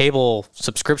of those cable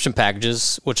subscription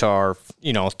packages, which are,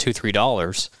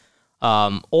 $2-3.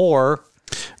 Or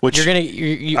which you're gonna.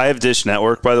 I have Dish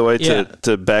Network, by the way,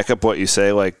 to back up what you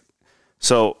say.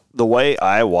 So the way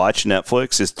I watch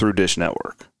Netflix is through Dish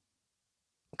Network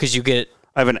because you get.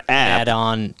 I have an app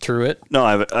add-on through it. No,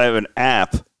 I have an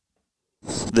app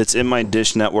that's in my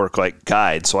Dish Network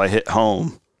guide. So I hit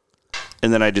home,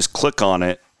 and then I just click on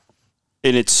it,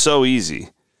 and it's so easy.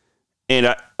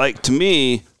 And to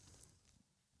me,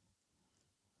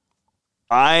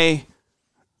 I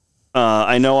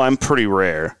know I'm pretty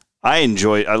rare. I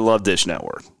love Dish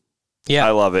Network. Yeah. I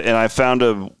love it. And I found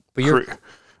a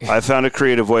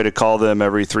creative way to call them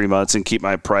every 3 months and keep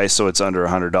my price so it's under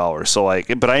 $100. So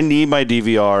but I need my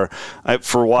DVR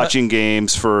for watching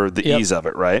games for the ease of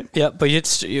it, right? Yeah, but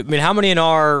how many in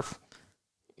our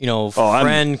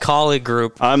colleague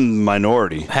group I'm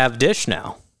minority. Have Dish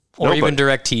now or even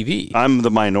DirecTV? I'm the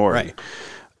minority. Right.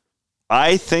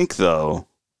 I think though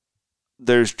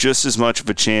there's just as much of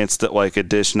a chance that a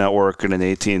Dish Network and an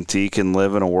AT&T can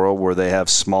live in a world where they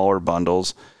have smaller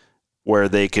bundles where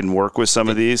they can work with some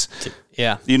of these.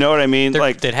 Yeah. You know what I mean?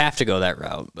 They'd have to go that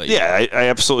route. But I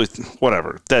absolutely,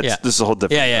 whatever. This is a whole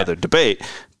different other debate.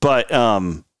 But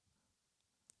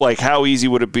how easy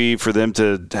would it be for them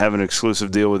to have an exclusive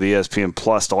deal with ESPN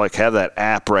Plus to have that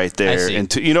app right there?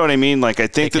 And you know what I mean? I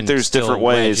think that there's different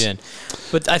ways.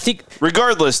 But I think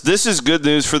regardless, this is good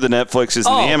news for the Netflixes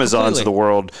and the Amazons of the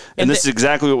world. And this is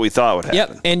exactly what we thought would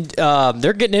happen. Yep. And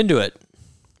they're getting into it.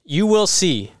 You will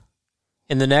see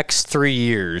in the next 3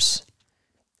 years,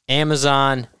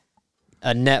 Amazon,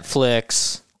 a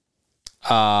Netflix,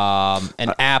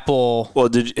 an Apple. Well,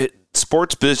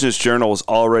 Sports Business Journal has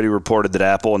already reported that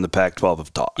Apple and the Pac-12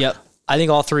 have talked. Yep. I think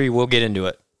all three will get into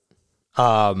it.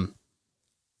 And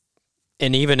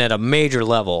even at a major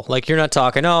level. You're not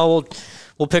talking,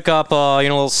 we'll pick up a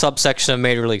little subsection of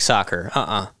Major League Soccer.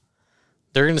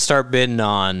 They're going to start bidding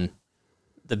on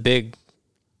the big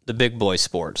boy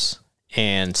sports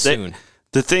and soon.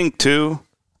 The thing too,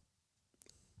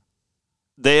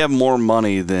 they have more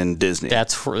money than Disney.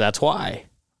 That's why.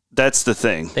 That's the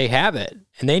thing. They have it.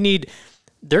 And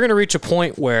they're going to reach a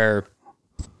point where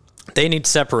they need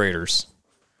separators.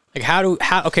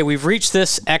 Okay, we've reached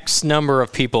this X number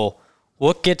of people.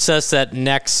 What gets us that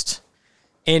next?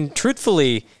 And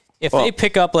truthfully, if they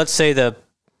pick up, let's say the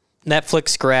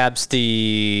Netflix grabs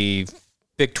the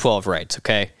Big 12 rights,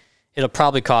 okay? It'll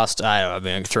probably cost, I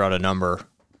can throw out a number.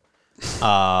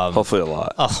 Hopefully a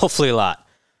lot. Hopefully a lot.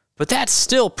 But that's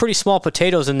still pretty small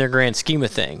potatoes in their grand scheme of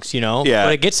things, Yeah.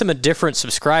 But it gets them a different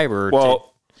subscriber.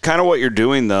 Well, kind of what you're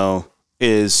doing, though,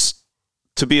 is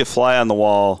to be a fly on the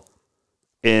wall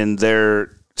in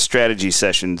their strategy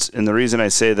sessions. And the reason I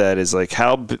say that is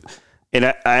and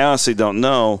I honestly don't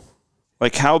know,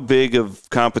 how big of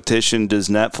competition does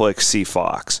Netflix see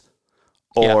Fox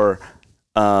or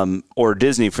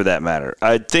Disney for that matter?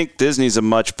 I think Disney's a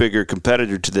much bigger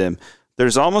competitor to them.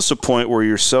 There's almost a point where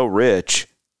you're so rich,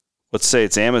 let's say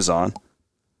it's Amazon,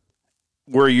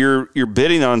 where you're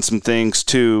bidding on some things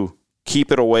to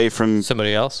keep it away from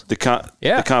somebody else, the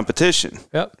competition.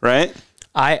 Yep. Right.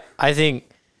 I think.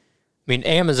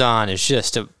 Amazon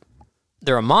is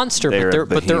they're a monster,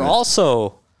 but they're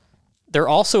also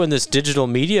in this digital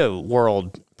media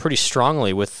world pretty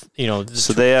strongly with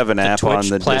So they have an app on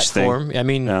the platform. Dish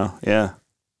thing. Yeah.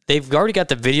 They've already got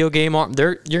the video game on.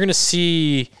 You're gonna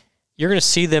see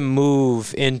them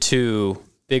move into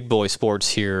big boy sports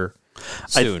here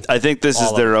soon. I think this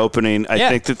is their opening. I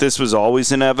think that this was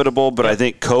always inevitable, but I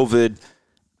think COVID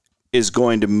is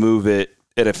going to move it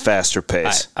at a faster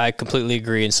pace. I completely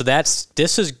agree. And so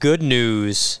this is good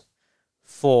news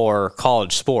for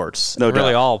college sports. No doubt.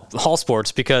 Really all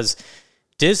sports, because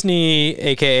Disney,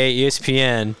 aka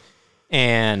ESPN,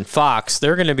 and Fox,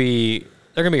 they're gonna be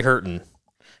hurting.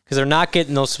 because they're not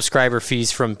getting those subscriber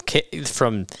fees from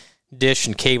Dish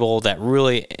and cable that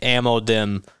really ammoed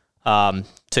them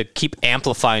to keep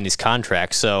amplifying these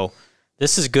contracts. So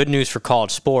this is good news for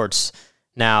college sports.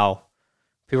 Now,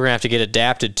 people are going to have to get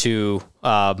adapted to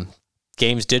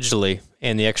games digitally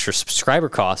and the extra subscriber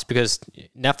costs because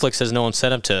Netflix has no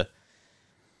incentive to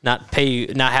not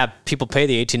have people pay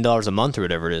the $18 a month or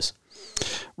whatever it is.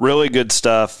 Really good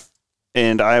stuff.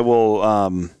 And I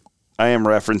am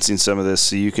referencing some of this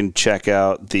so you can check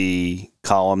out the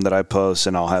column that I post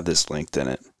and I'll have this linked in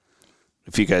it.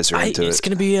 If you guys are into it. It's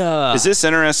going to be Is this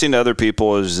interesting to other people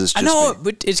or is this just I know,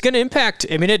 but it's going to impact.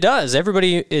 I mean, it does. I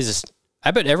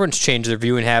bet everyone's changed their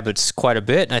viewing habits quite a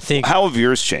bit. And I think. How have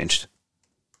yours changed?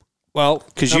 Well,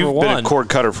 because you've been a cord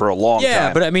cutter for a long time.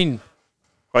 Yeah, but I mean.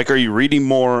 Like, are you reading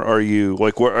more? Are you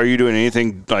are you doing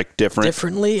anything like different?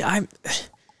 Differently? I'm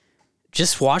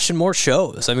just watching more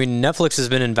shows. I mean, Netflix has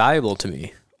been invaluable to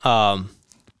me.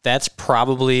 That's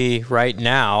probably right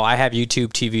now. I have YouTube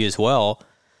TV as well,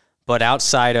 but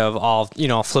outside of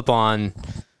I'll flip on.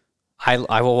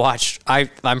 I will watch.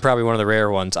 I'm probably one of the rare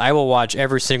ones. I will watch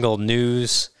every single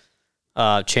news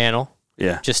channel.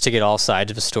 Yeah. Just to get all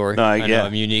sides of a story. No, I know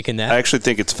I'm unique in that. I actually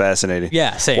think it's fascinating.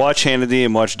 Yeah, same. Watch Hannity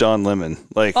and watch Don Lemon.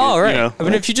 Like, right. You know, I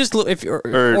mean, if you just look, or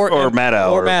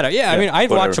Maddow. Or Maddow. Yeah, I mean, I'd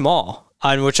watch them all,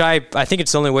 on which I think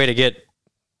it's the only way to get.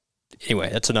 Anyway,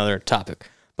 that's another topic.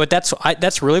 But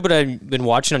that's really what I've been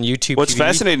watching on YouTube. What's TV.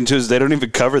 fascinating too is they don't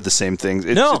even cover the same things.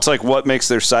 It's like what makes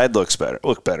their side look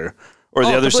better, or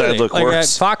the other side look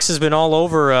worse. Fox has been all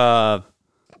over. I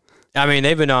mean,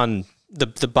 they've been on the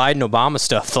Biden Obama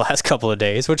stuff the last couple of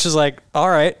days, which is like, all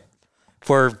right,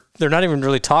 where they're not even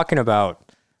really talking about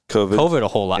COVID a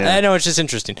whole lot. Yeah. I know, it's just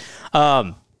interesting.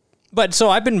 But so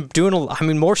I've been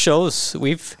doing more shows.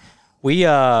 We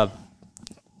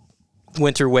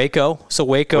went through Waco. So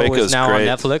Waco's is now great.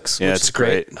 On Netflix. Yeah, which it's is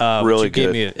great. Really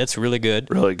good. It's really good.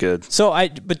 Really good. So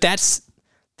but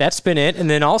that's been it. And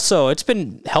then also it's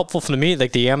been helpful for me,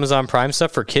 like the Amazon Prime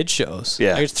stuff for kids shows.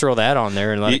 Yeah. I just throw that on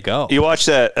there and let it go. You watch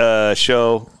that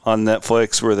show on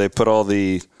Netflix where they put all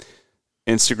the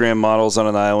Instagram models on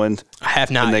an island? I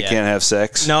have not and they yet. Can't have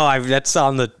sex? No,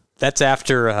 that's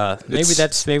after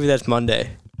maybe that's Monday.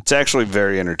 It's actually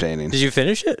very entertaining. Did you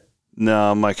finish it?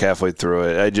 No, I'm like halfway through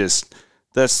it.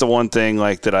 That's the one thing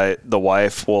like that the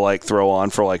wife will like throw on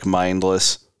for like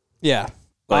mindless. Yeah.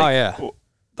 Like, yeah.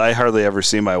 I hardly ever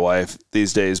see my wife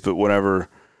these days, but whenever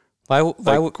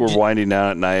we're winding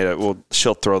down at night,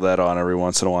 she'll throw that on every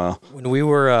once in a while. When we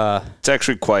were, it's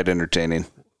actually quite entertaining.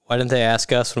 Why didn't they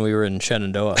ask us when we were in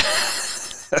Shenandoah?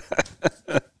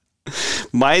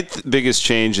 My biggest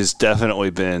change has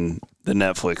definitely been the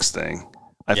Netflix thing.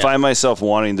 I find myself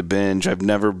wanting to binge. I've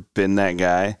never been that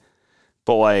guy,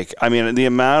 but like, I mean, the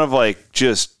amount of like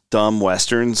just dumb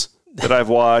Westerns that I've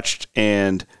watched,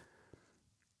 and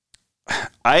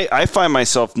I find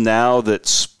myself now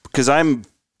because I'm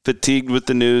fatigued with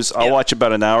the news. I'll watch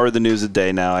about an hour of the news a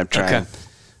day now. I'm trying. Okay.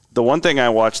 The one thing I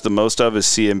watch the most of is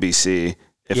CNBC.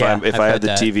 If I have the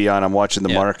TV on, I'm watching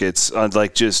the markets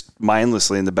like just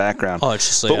mindlessly in the background. Oh, it's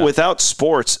just but without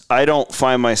sports, I don't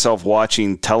find myself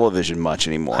watching television much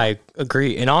anymore. I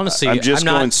agree. And honestly, I'm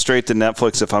going straight to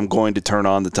Netflix if I'm going to turn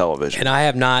on the television. And I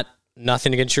have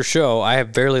nothing against your show. I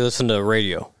have barely listened to the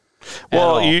radio.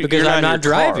 Well, because I'm not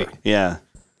driving. Car. Yeah.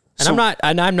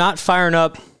 And I'm not firing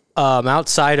up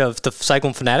outside of the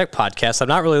Cyclone Fanatic podcast. I'm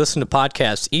not really listening to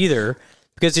podcasts either.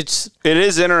 Because it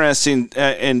is interesting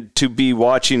and to be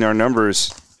watching our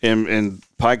numbers in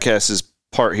podcast is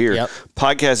part here. Yep.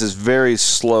 Podcast is very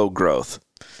slow growth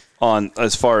on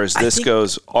as far as this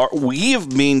goes. We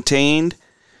have maintained,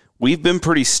 we've been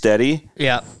pretty steady.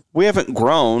 Yeah. We haven't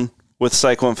grown with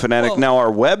Cyclone Fanatic. Now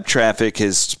our web traffic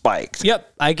has spiked.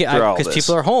 Yep. I get because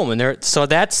people are home and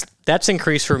that's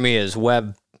increased for me as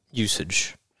web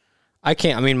usage. I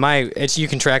can't. I mean, you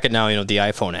can track it now. The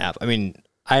iPhone app. I mean,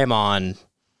 I am on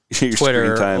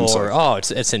Twitter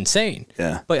it's insane.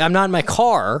 Yeah. But I'm not in my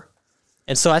car,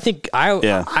 and so I think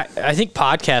I think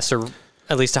podcasts are,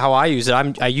 at least how I use it.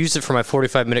 I use it for my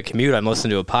 45-minute commute. I'm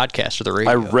listening to a podcast or the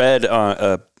radio. I read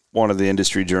one of the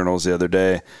industry journals the other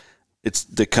day. It's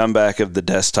the comeback of the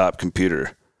desktop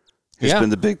computer. It's been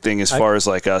the big thing as far as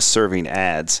like us serving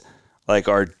ads. Like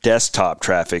our desktop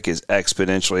traffic is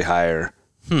exponentially higher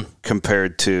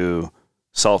compared to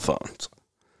cell phones,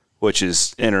 which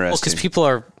is interesting. Well, because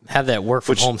people have that work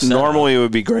from home setup. Normally it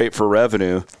would be great for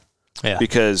revenue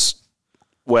because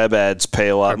web ads pay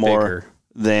a lot more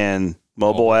than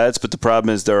mobile ads, but the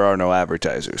problem is there are no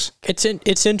advertisers.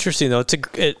 It's interesting though.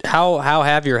 How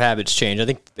have your habits changed? I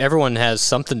think everyone has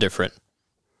something different.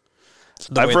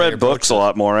 I've read books a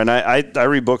lot more, and I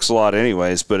read books a lot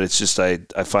anyways, but it's just I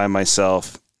find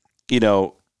myself,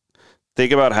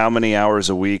 think about how many hours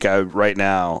a week right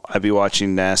now I'd be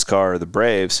watching NASCAR or the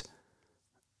Braves,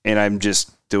 and I'm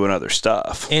just doing other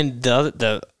stuff. And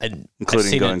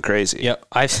including going crazy. Yep.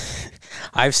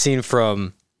 I've seen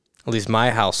from at least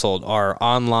my household our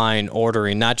online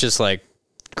ordering, not just like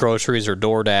groceries or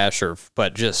DoorDash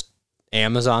but just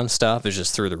Amazon stuff is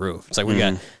just through the roof. It's like we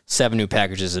got 7 new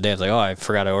packages a day. It's like, oh, I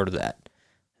forgot I ordered that.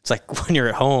 It's like when you're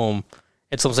at home,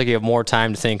 it's almost like you have more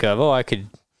time to think of,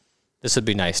 this would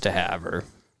be nice to have.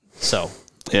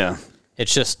 Yeah.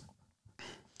 It's just,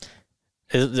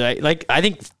 like, I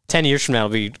think 10 years from now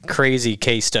will be crazy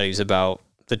case studies about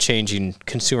the changing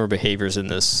consumer behaviors in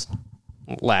this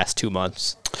last 2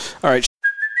 months. All right.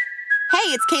 Hey,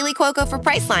 it's Kaylee Cuoco for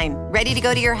Priceline. Ready to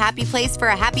go to your happy place for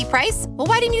a happy price? Well,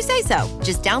 why didn't you say so?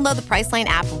 Just download the Priceline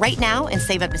app right now and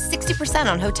save up to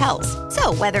 60% on hotels.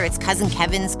 So whether it's Cousin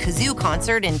Kevin's Kazoo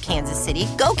Concert in Kansas City,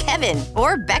 go Kevin,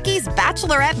 or Becky's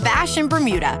Bachelorette Bash in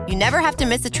Bermuda, you never have to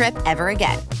miss a trip ever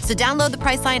again. So download the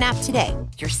Priceline app today.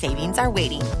 Your savings are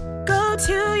waiting. Go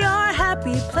to your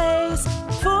happy place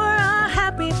for a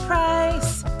happy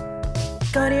price.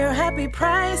 Go to your happy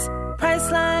price,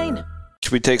 Priceline.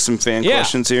 Should we take some fan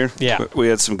questions here? Yeah. We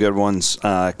had some good ones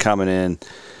coming in,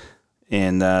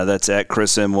 and that's at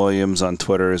Chris M. Williams on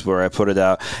Twitter is where I put it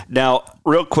out. Now,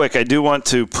 real quick, I do want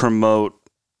to promote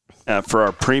for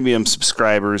our premium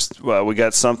subscribers, we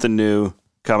got something new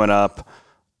coming up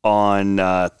on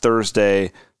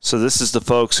Thursday. So this is the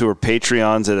folks who are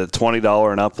Patreons at a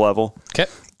 $20 and up level. Okay.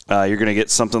 You're going to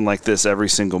get something like this every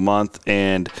single month,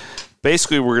 and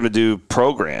basically we're going to do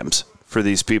programs for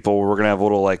these people. We're going to have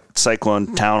little like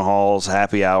Cyclone town halls,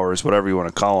 happy hours, whatever you want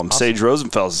to call them. Awesome. Sage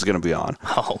Rosenfels is going to be on.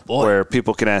 Oh, boy. Where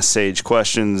people can ask Sage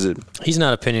questions. He's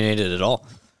not opinionated at all.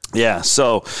 Yeah,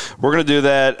 so we're going to do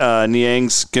that.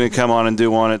 Niang's going to come on and do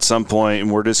one at some point,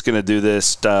 and we're just going to do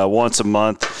this once a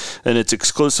month, and it's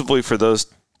exclusively for those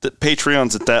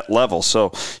Patreons at that level.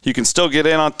 So you can still get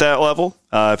in at that level.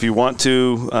 If you want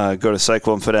to, go to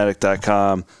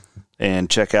CycloneFanatic.com and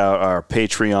check out our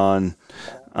Patreon.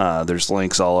 There's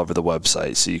links all over the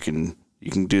website, so you can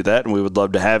do that, and we would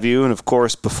love to have you. And, of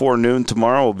course, before noon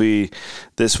tomorrow will be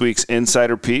this week's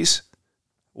Insider Piece,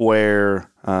 where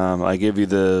I give you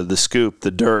the scoop, the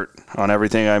dirt on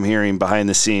everything I'm hearing behind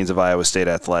the scenes of Iowa State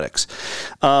athletics.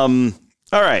 All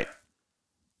right.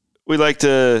 We'd like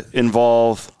to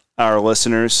involve our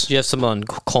listeners. Do you have some on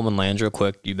Coleman Lands real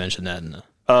quick? You mentioned that.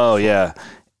 Oh, yeah.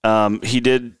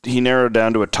 He narrowed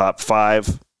down to a top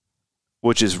 5,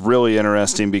 which is really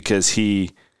interesting because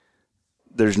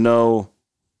there's no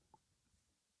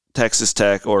Texas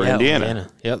Tech or Indiana.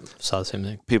 Yep, saw the same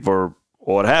thing. People are,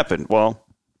 what happened? Well,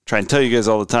 try and tell you guys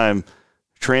all the time,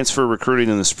 transfer recruiting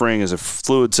in the spring is a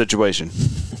fluid situation.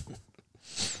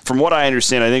 From what I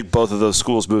understand, I think both of those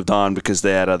schools moved on because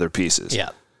they had other pieces. Yeah.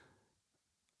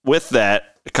 With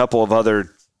that, a couple of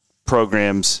other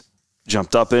programs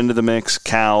jumped up into the mix,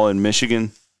 Cal and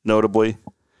Michigan, notably.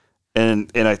 And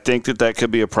I think that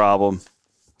could be a problem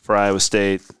for Iowa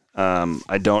State.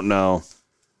 I don't know,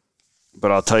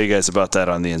 but I'll tell you guys about that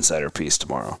on the Insider Piece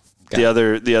tomorrow. The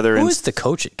other who is the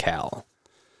coach at Cal?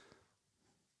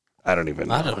 I don't even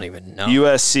know.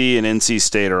 USC and NC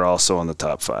State are also on the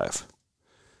top 5.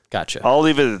 Gotcha. I'll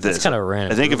leave it at this. That's kind of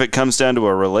random. I think if it comes down to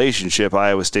a relationship,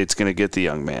 Iowa State's going to get the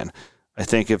young man. I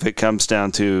think if it comes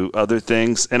down to other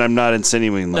things, and I'm not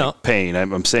insinuating pain,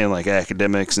 I'm saying like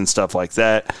academics and stuff like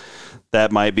that,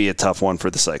 that might be a tough one for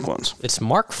the Cyclones. It's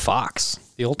Mark Fox,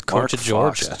 the old coach of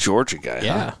Georgia. Fox, Georgia guy.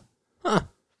 Yeah. Huh?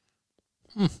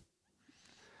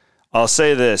 I'll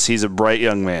say this. He's a bright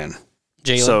young man.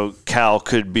 Jalen. So Cal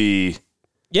could be...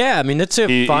 Yeah, I mean, it's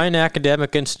a fine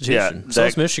academic institution. So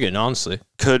is Michigan, honestly.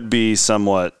 Could be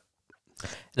somewhat...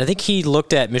 And I think he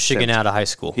looked at Michigan out of high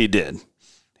school. He did.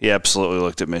 He absolutely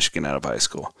looked at Michigan out of high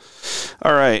school.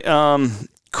 All right.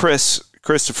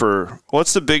 Christopher,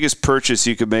 what's the biggest purchase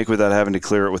you could make without having to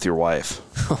clear it with your wife?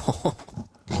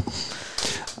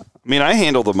 I mean, I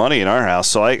handle the money in our house,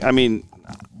 so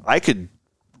I could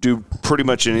do pretty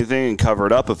much anything and cover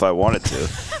it up if I wanted to.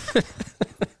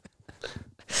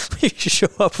 You should show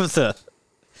up with a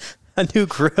new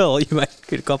grill. You might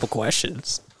get a couple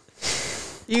questions.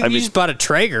 You just bought a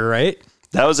Traeger, right?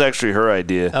 That was actually her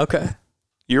idea. Okay.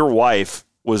 Your wife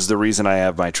was the reason I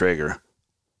have my Traeger.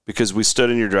 Because we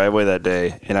stood in your driveway that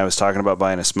day, and I was talking about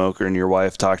buying a smoker, and your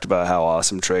wife talked about how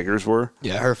awesome Traegers were.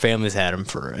 Yeah, her family's had them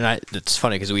it's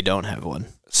funny because we don't have one.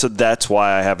 So that's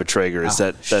why I have a Traeger, is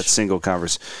that single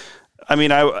conversation. I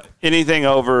mean, anything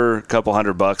over a couple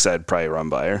 $100, I'd probably run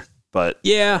by her. But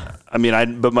yeah, I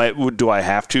mean, do I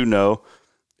have to? No.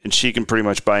 And she can pretty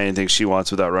much buy anything she wants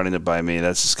without running it by me.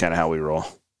 That's just kind of how we roll.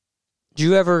 Do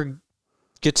you ever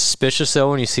get suspicious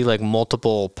though when you see like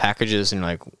multiple packages and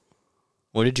like,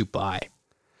 what did you buy?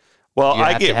 Well,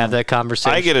 I get to have that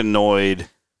conversation. I get annoyed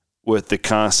with the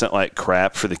constant like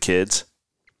crap for the kids.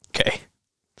 Okay.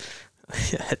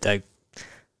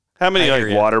 How many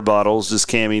like water bottles does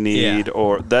Cammy need? Yeah.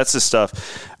 Or that's the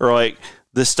stuff, or like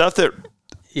the stuff that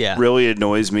really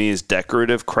annoys me is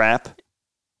decorative crap.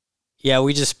 Yeah,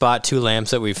 we just bought 2 lamps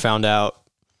that we found out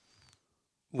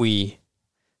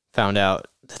that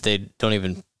they don't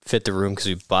even fit the room because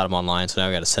we bought them online, so now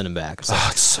we got to send them back.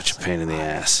 It's such a pain in the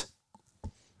ass.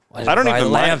 I don't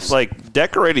even mind. Like,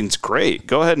 decorating's great.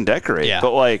 Go ahead and decorate. Yeah.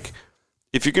 But, like,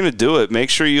 if you're going to do it, make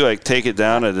sure you, like, take it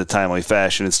down at a timely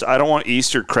fashion. I don't want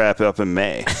Easter crap up in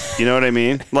May. You know what I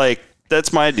mean? Like,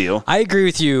 that's my deal. I agree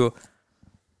with you.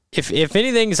 If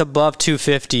anything's above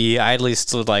 $250, I at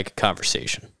least would like a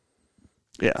conversation.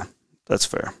 Yeah, that's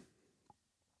fair.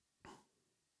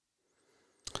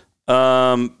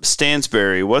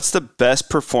 Stansberry, what's the best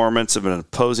performance of an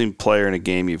opposing player in a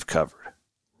game you've covered?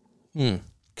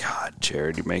 God,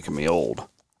 Jared, you're making me old.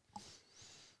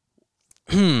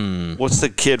 What's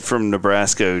the kid from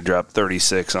Nebraska who dropped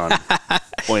 36 on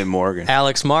William Morgan?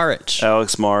 Alex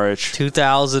Marich.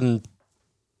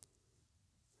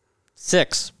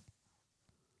 2006.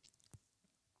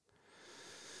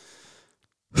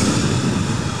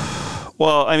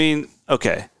 Well, I mean,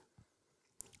 okay.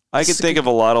 I could think of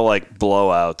a lot of like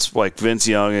blowouts, like Vince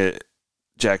Young at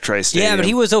Jack Trice Stadium. Yeah, but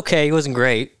he was okay. He wasn't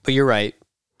great, but you're right.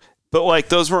 But like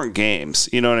those weren't games.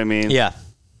 You know what I mean? Yeah.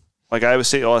 Like Iowa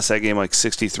State lost that game like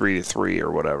 63-3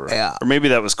 or whatever. Yeah. Or maybe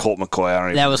that was Colt McCoy. I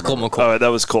don't even remember. Colt McCoy. Oh, that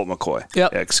was Colt McCoy.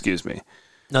 Yep. Yeah, excuse me.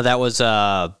 No, that was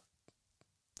 07.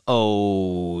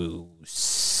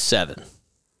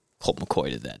 Colt McCoy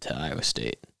did that to Iowa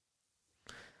State.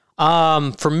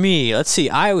 For me, let's see,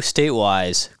 Iowa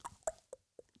State-wise.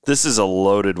 This is a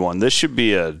loaded one. This should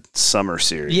be a summer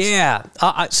series. Yeah.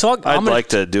 I'd like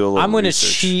to do a little I'm going to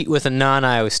research. cheat with a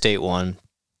non-Iowa State one.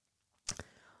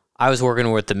 I was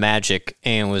working with the Magic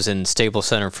and was in Staples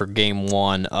Center for Game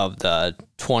 1 of the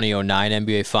 2009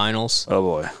 NBA Finals. Oh,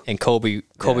 boy. And Kobe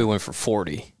went for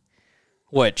 40,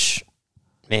 which,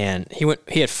 man, he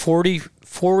had 40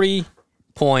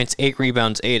 points, 8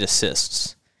 rebounds, 8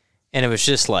 assists. And it was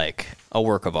just like a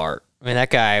work of art. I mean, that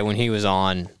guy, when he was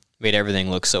on, made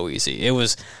everything look so easy. I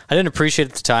didn't appreciate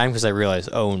it at the time because I realized,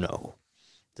 oh no,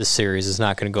 this series is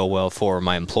not going to go well for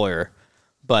my employer.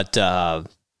 But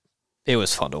it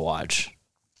was fun to watch.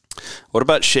 What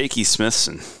about Shaky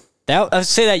Smithson? I'd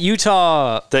say that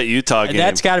Utah game.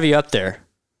 That's got to be up there.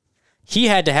 He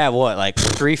had to have what, like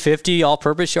 350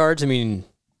 all-purpose yards? I mean,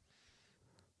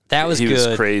 that was good. He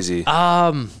was crazy.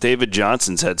 David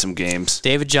Johnson's had some games.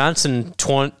 David Johnson,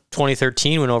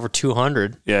 2013, went over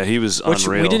 200. Yeah, he was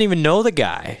unreal. We didn't even know the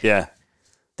guy. Yeah.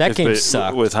 That game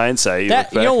sucked. With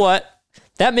hindsight, you know what?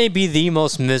 That may be the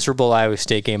most miserable Iowa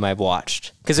State game I've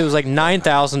watched because it was like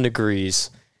 9,000 degrees.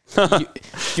 You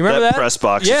remember that press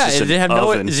box? Yeah, it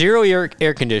had zero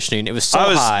air conditioning. It was so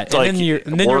hot. Like, and then you're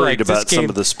worried like, about some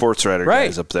of the sports writer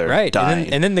guys up there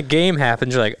dying. And then the game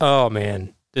happens. You're like, oh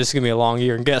man, this is gonna be a long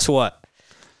year. And guess what?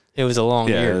 It was a long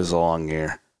year. Yeah, it was a long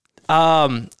year.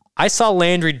 I saw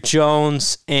Landry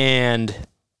Jones and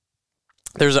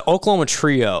there's an Oklahoma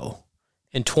trio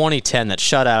in 2010 that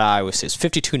shut out Iowa State. It's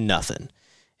 52-0.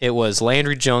 It was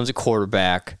Landry Jones at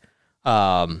quarterback,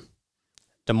 DeMarco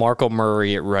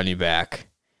Murray at running back,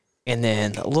 and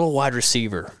then a little wide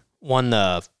receiver won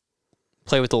the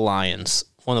play with the Lions,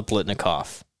 won the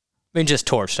Blitnikoff. I mean, just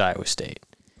torched Iowa State.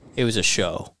 It was a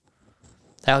show.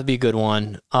 That would be a good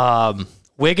one.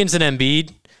 Wiggins and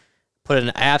Embiid put an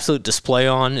absolute display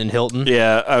on in Hilton.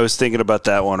 Yeah, I was thinking about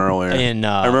that one earlier.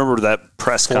 I remember that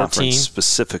press 14. Conference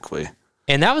specifically.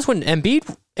 And that was when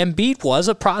Embiid was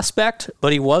a prospect,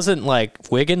 but he wasn't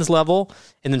like Wiggins level.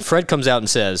 And then Fred comes out and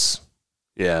says,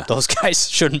 "Yeah, those guys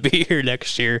shouldn't be here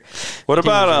next year." What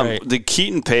about did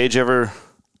Keaton Page ever?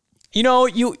 You know,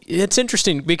 it's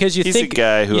interesting because He's a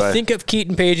guy who think of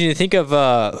Keaton Page and you think of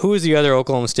who was the other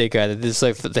Oklahoma State guy that this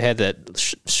like they had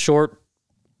that short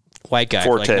white guy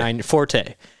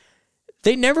Forte.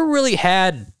 They never really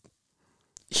had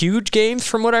huge games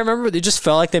from what I remember. They just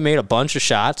felt like they made a bunch of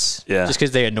shots. Yeah. Just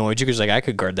because they annoyed you because like I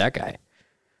could guard that guy.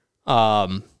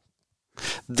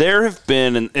 There have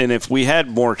been, and if we had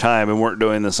more time and weren't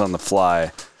doing this on the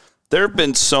fly, there have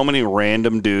been so many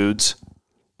random dudes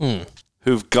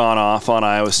who've gone off on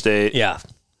Iowa State. Yeah.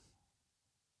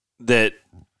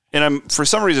 For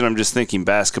some reason I'm just thinking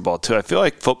basketball too. I feel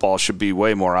like football should be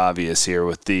way more obvious here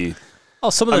with the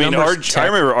some of the numbers. I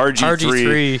remember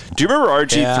RG3. Do you remember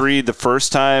RG3 the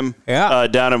first time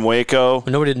down in Waco?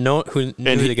 Nobody didn't know who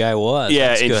the guy was.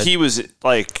 Yeah, and he was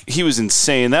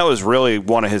insane. That was really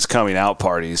one of his coming out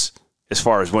parties as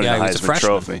far as winning the Heisman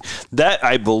Trophy. That,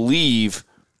 I believe,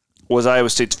 was Iowa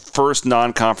State's first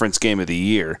non-conference game of the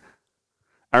year.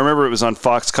 I remember it was on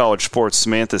Fox College Sports.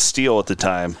 Samantha Steele at the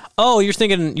time. Oh, you're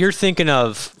thinking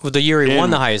of the year he won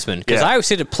the Heisman, because Iowa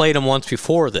State had played him once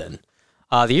before then.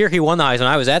 The year he won the Heisman,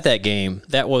 I was at that game.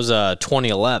 That was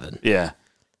 2011. Yeah,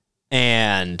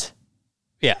 and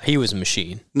he was a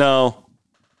machine. No,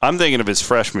 I'm thinking of his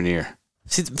freshman year.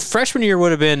 See, freshman year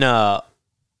would have been it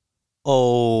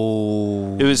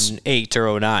was 08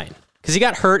 or 09. Because he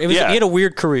got hurt. He had a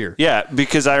weird career. Yeah,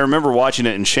 because I remember watching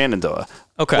it in Shenandoah.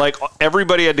 Okay. Like,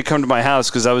 everybody had to come to my house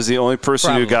because I was the only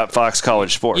person who got Fox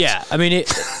College Sports. Yeah, I mean,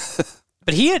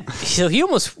 but he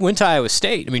almost went to Iowa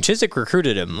State. I mean, Chiswick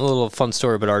recruited him. A little fun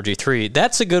story about RG3.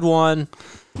 That's a good one.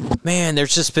 Man,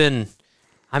 there's just been,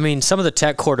 some of the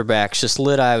Tech quarterbacks just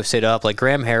lit Iowa State up. Like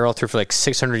Graham Harrell threw for like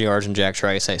 600 yards in Jack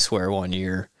Trice, I swear, one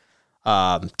year.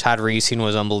 Todd Reesing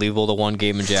was unbelievable the one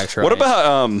game in Jack Trice. What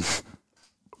about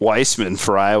Weissman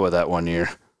for Iowa that one year?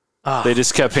 Oh, they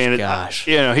just kept handing. Gosh.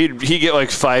 He'd get like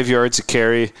 5 yards a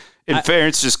carry. And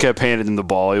Ferentz just kept handing him the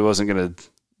ball. He wasn't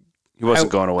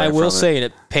going away. I will say, and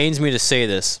it pains me to say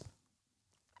this,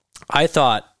 I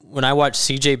thought when I watched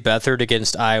C.J. Beathard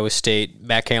against Iowa State,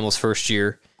 Matt Campbell's first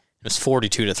year, it was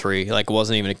 42-3. Like, it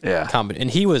wasn't even a combination. And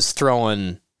he was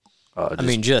throwing,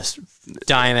 just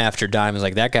dime after dime. It was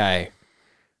like, that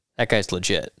guy's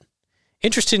legit.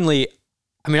 Interestingly,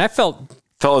 I felt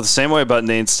the same way about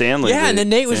Nate Stanley. Yeah, and then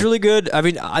Nate was really good.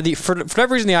 For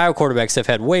whatever reason, the Iowa quarterbacks have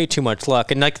had way too much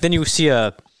luck. And then you see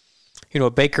a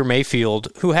Baker Mayfield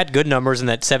who had good numbers in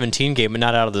that 17 game, but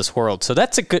not out of this world. So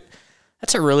that's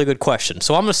a really good question.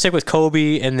 So I'm going to stick with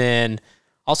Kobe, and then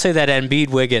I'll say that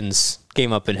Embiid-Wiggins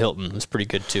game up in Hilton was pretty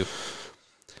good too.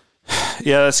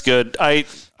 Yeah, that's good. I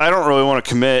don't really want to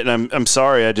commit, and I'm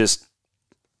sorry. I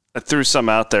threw some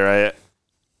out there.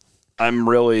 I'm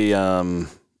really.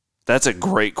 That's a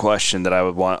great question that I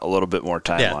would want a little bit more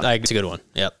time on. Yeah, it's a good one.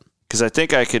 Yep. Because I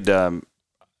think I could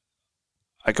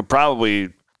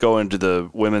probably go into the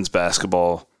women's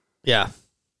basketball. Yeah.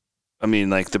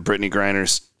 Like the Brittany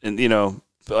Grinders, and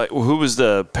who was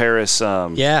the Paris?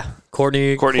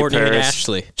 Courtney Paris. And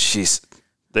Ashley. Jeez,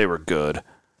 they were good.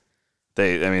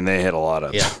 They had a lot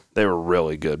of. Yeah. They were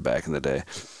really good back in the day.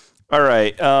 All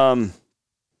right. All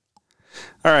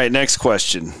right. Next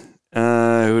question.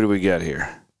 Who do we got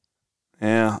here?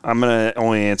 Yeah, I'm going to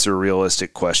only answer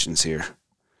realistic questions here.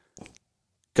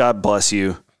 God bless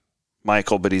you,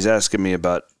 Michael, but he's asking me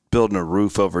about building a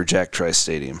roof over Jack Trice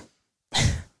Stadium.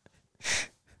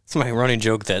 It's my running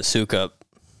joke that Sukup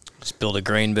just build a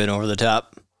grain bin over the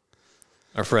top.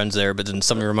 Our friend's there, but then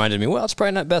somebody reminded me, well, it's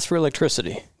probably not best for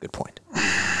electricity. Good point.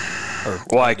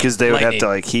 Why? Because they would have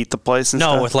to heat the place and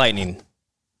stuff? No, with lightning.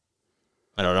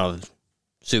 I don't know.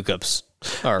 Sukups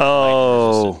are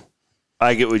Oh,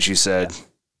 I get what you said.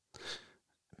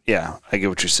 Yeah, I get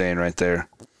what you're saying right there.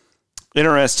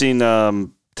 Interesting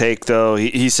take, though.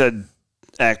 He said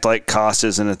act like cost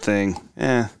isn't a thing.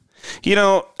 I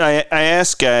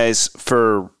asked guys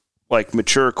for,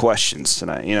 mature questions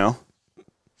tonight,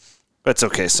 That's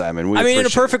okay, Simon. In a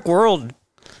perfect world,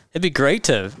 it'd be great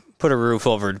to put a roof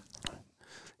over.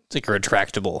 It's like a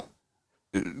retractable.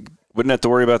 Wouldn't have to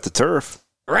worry about the turf.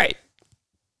 Right.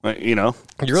 And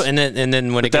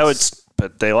then when it gets...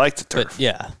 But they like the turf. But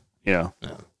yeah.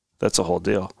 That's a whole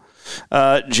deal.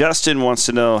 Justin wants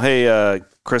to know, hey,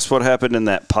 Chris, what happened in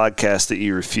that podcast that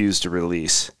you refused to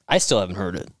release? I still haven't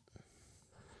heard it.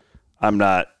 I'm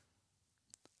not.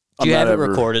 Do you have it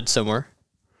recorded somewhere?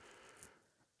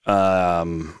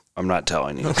 I'm not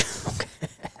telling you. Okay.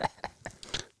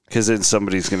 Because then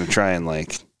somebody's going to try and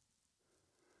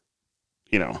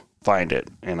find it,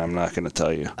 and I'm not going to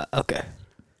tell you. Okay.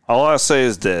 All I'll say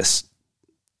is this.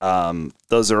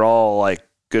 Those are all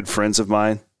good friends of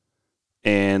mine,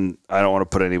 and I don't want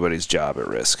to put anybody's job at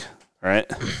risk. All right.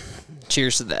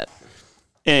 Cheers to that.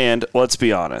 And let's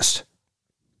be honest,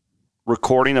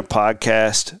 recording a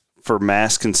podcast for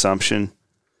mass consumption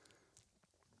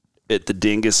at the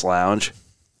Dingus Lounge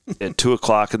at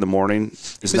 2:00 in the morning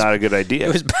is not a good idea.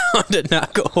 It was bound to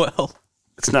not go well.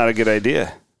 It's not a good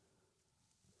idea.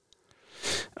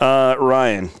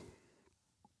 Ryan,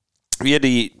 if you had to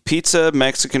eat pizza,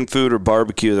 Mexican food, or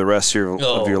barbecue the rest of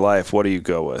your life, what do you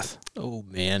go with? Oh,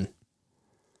 man.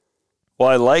 Well,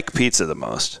 I like pizza the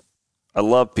most. I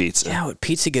love pizza. Yeah, but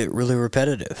pizza get really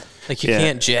repetitive. You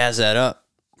can't jazz that up.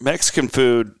 Mexican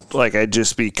food, I'd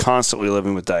just be constantly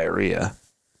living with diarrhea.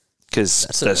 because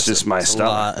that's just my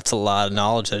style. That's a lot of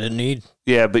knowledge I didn't need.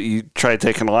 Yeah, but you tried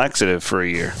taking a laxative for a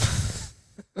year.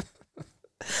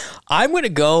 I'm going to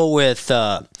go with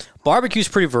barbecue's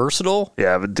pretty versatile.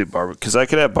 Yeah, I would do barbecue because I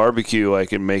could have barbecue. I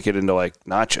could make it into like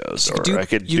nachos, I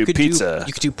could do pizza.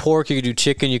 You could do pork. You could do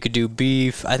chicken. You could do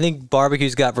beef. I think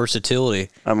barbecue's got versatility.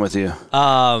 I'm with you.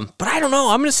 But I don't know.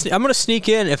 I'm gonna sneak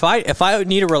in if I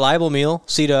need a reliable meal.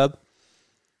 C-Dub,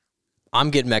 I'm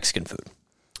getting Mexican food.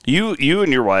 You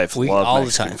and your wife love all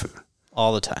Mexican the time. food.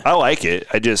 All the time. I like it.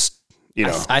 I just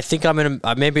I think I'm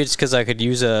gonna maybe it's because I could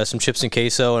use some chips and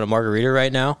queso and a margarita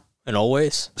right now. And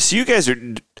always. So you guys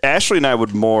Ashley and I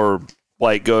would more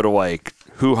like go to like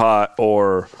Hoo Ha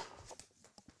or,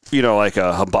 like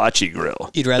a hibachi grill.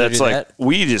 You'd rather do that?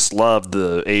 We just love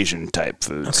the Asian type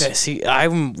foods. Okay, see,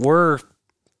 we're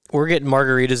getting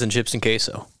margaritas and chips and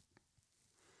queso.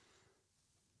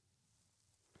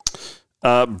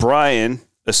 Brian,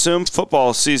 assume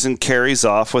football season carries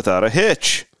off without a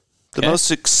hitch. The most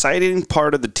exciting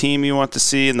part of the team you want to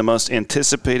see in the most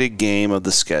anticipated game of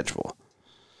the schedule.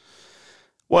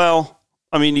 Well,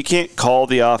 I mean, you can't call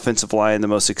the offensive line the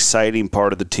most exciting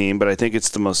part of the team, but I think it's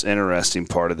the most interesting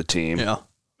part of the team. Yeah.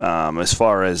 As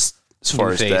far as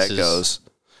that goes,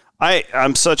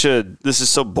 this is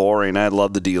so boring. I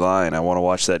love the D-line. I want to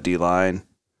watch that D-line.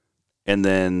 And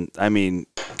then, I mean,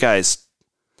 guys,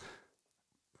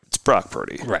 it's Brock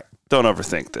Purdy. Right. Don't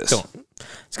overthink this. I was going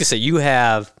to say, you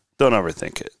have... Don't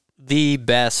overthink it. The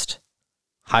best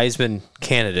Heisman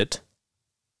candidate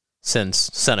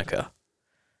since Seneca.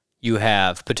 You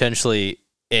have potentially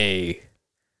a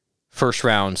first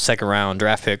round, second round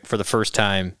draft pick for the first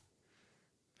time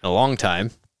in a long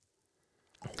time.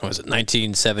 What was it,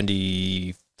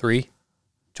 1973?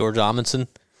 George Amundsen.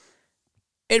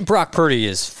 And Brock Purdy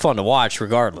is fun to watch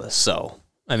regardless. So,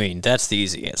 I mean, that's the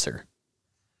easy answer.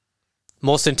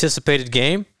 Most anticipated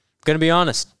game, going to be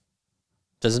honest.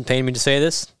 Doesn't pain me to say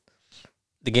this.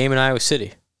 The game in Iowa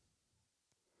City.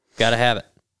 Got to have it.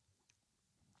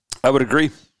 I would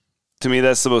agree. To me,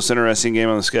 that's the most interesting game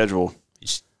on the schedule.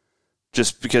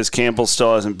 Just because Campbell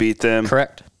still hasn't beat them.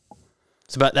 Correct.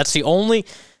 It's like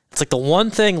the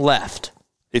one thing left.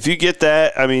 If you get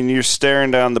that, I mean, you're staring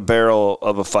down the barrel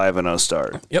of a 5-0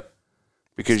 start. Yep.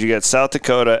 Because you got South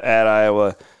Dakota at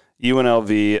Iowa,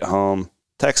 UNLV at home,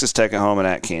 Texas Tech at home, and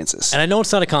at Kansas. And I know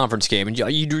it's not a conference game. And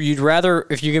you'd rather,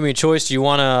 if you give me a choice, do you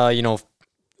want to,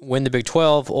 win the Big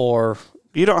 12 or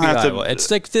you don't have Iowa? to. It's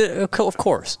like, of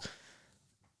course.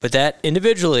 But that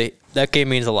individually, that game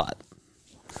means a lot.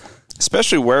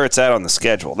 Especially where it's at on the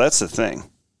schedule. That's the thing.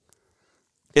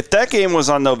 If that game was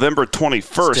on November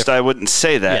 21st, I wouldn't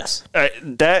say that. Yes.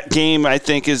 That game, I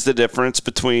think, is the difference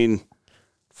between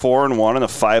 4-1 and a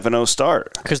 5-0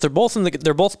 start. Because they're both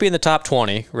be in the top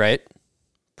 20, right?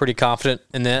 Pretty confident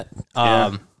in that.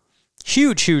 Yeah.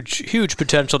 Huge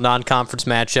potential non-conference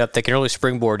matchup that can really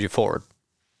springboard you forward.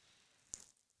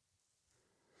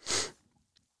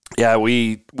 Yeah,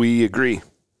 we agree.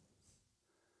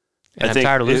 And I'm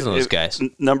tired of losing those guys.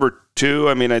 Number 2,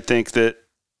 I mean, I think that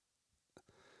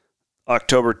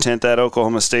October 10th at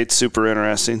Oklahoma State, super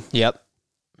interesting. Yep.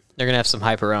 They're going to have some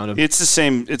hype around them. It's the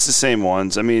same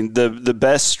ones. I mean, the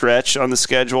best stretch on the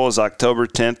schedule is October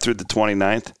 10th through the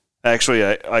 29th. Actually,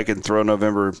 I can throw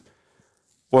November.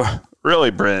 Well, really,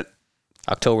 Brent.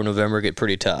 October, November get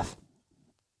pretty tough.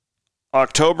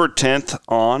 October 10th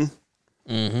on.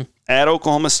 Mm-hmm. At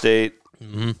Oklahoma State,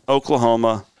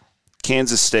 Oklahoma,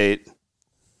 Kansas State,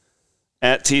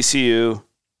 at TCU,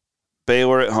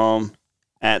 Baylor at home,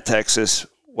 at Texas,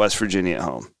 West Virginia at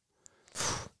home.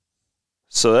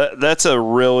 So that's a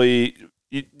really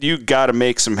you got to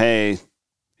make some hay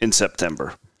in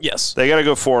September. Yes, they got to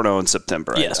go 4-0 in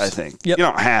September. Yes, I think. Yep. You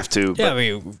don't have to. Yeah, but I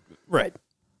mean, right.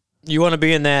 You want to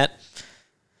be in that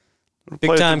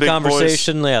big time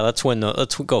conversation? Boys. Yeah, let's win.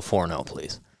 Let's go 4-0,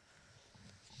 please.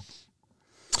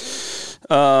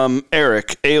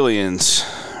 Eric, aliens,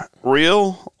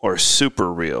 real or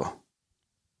super real?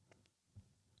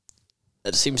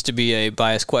 That seems to be a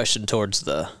biased question towards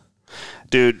the...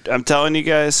 Dude, I'm telling you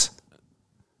guys,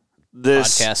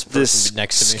 this next to me.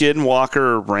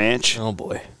 Skinwalker Ranch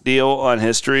deal on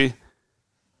History,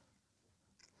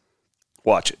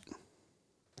 watch it.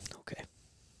 Okay.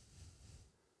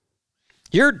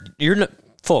 You're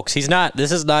folks,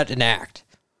 this is not an act.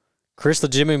 Chris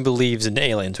legitimately believes in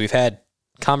aliens. We've had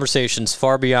conversations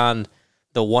far beyond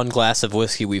the one glass of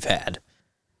whiskey we've had.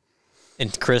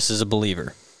 And Chris is a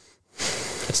believer.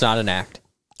 It's not an act.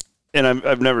 And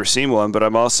I've never seen one, but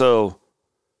I'm also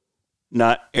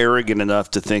not arrogant enough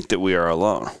to think that we are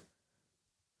alone.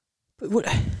 But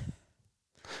what?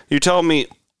 You tell me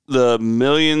the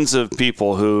millions of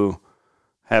people who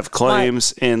have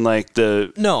claims in like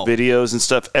the videos and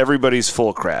stuff. Everybody's full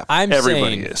of crap.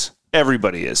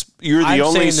 Everybody is. You're the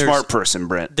only smart person,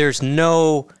 Brent. There's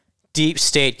no deep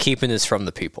state keeping this from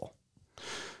the people.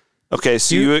 Okay,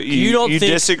 so you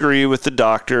disagree with the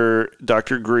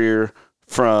Dr. Greer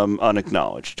from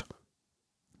Unacknowledged.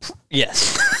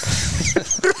 Yes.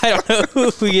 I don't know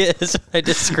who he is. I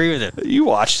disagree with him. You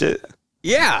watched it.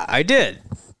 Yeah, I did.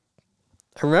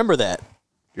 I remember that.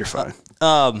 You're fine.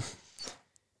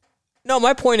 No,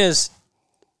 my point is,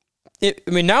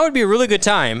 now would be a really good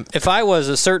time if I was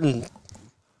a certain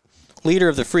leader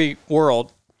of the free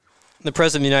world, the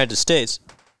President of the United States,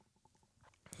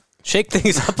 shake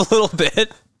things up a little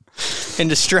bit and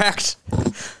distract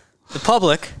the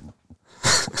public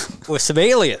with some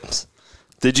aliens.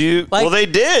 Did you? Well, they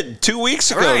did 2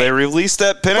 weeks ago. Right. They released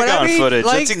that Pentagon footage.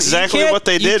 That's exactly what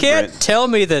they did. You can't tell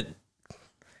me that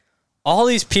all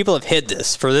these people have hid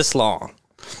this for this long.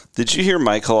 Did you hear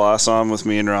Mike Halas on with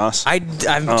me and Ross? I'm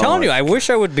telling you, I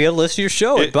wish I would be able to listen to your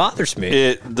show. It bothers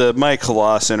me. The Mike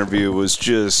Halas interview was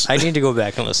just... I need to go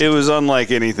back and listen. It was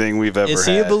unlike anything we've ever had. Is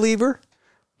he a believer?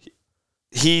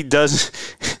 He does...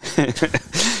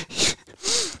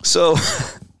 So...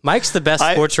 Mike's the best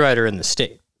sports writer in the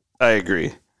state. I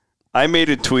agree. I made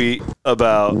a tweet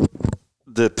about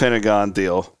the Pentagon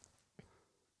deal,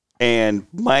 and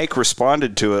Mike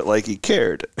responded to it like he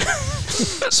cared.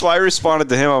 So I responded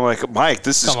to him. I'm like, Mike,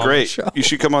 this is great. You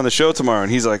should come on the show tomorrow.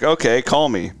 And he's like, okay, call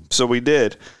me. So we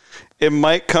did. And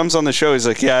Mike comes on the show. He's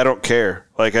like, yeah, I don't care.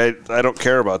 Like, I don't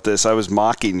care about this. I was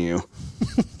mocking you.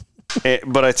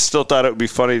 But I still thought it would be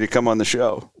funny to come on the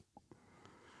show.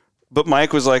 But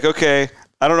Mike was like, okay,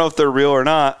 I don't know if they're real or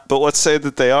not, but let's say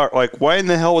that they are. Like, why in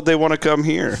the hell would they want to come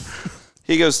here?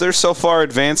 He goes, they're so far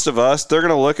advanced of us. They're going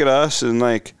to look at us and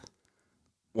like,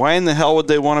 why in the hell would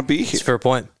they want to be here? That's a fair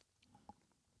point.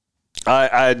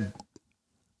 I'd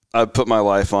put my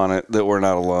life on it that we're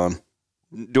not alone.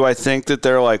 Do I think that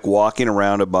they're like walking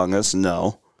around among us?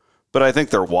 No. But I think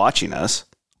they're watching us.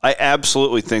 I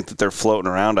absolutely think that they're floating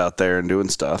around out there and doing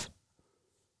stuff.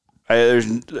 There's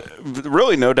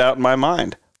really no doubt in my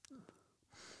mind.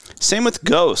 Same with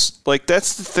ghosts. Like,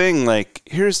 that's the thing. Like,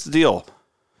 here's the deal.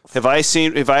 If I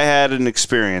had an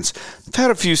experience, I've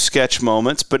had a few sketch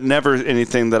moments, but never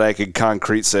anything that I could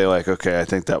concrete say like, okay, I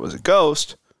think that was a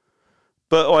ghost.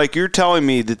 But like, you're telling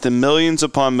me that the millions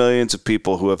upon millions of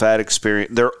people who have had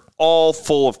experience, they're all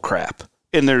full of crap.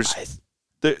 And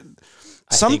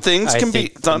some things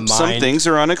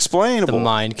are unexplainable. The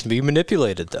mind can be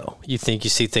manipulated, though. You think you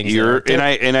see things. And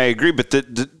I agree, but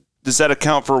does that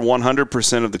account for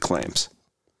 100% of the claims?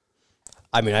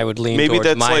 I mean, I would lean maybe towards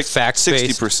that's my like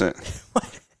fact-based. 60%.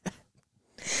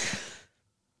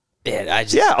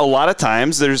 Yeah, a lot of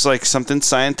times there's like something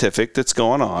scientific that's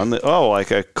going on.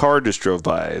 Like a car just drove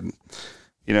by, and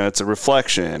it's a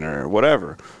reflection or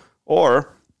whatever.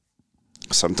 Or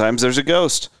sometimes there's a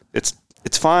ghost. It's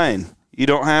fine. You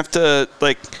don't have to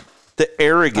like the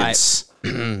arrogance.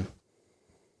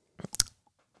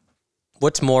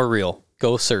 What's more real,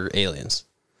 ghosts or aliens?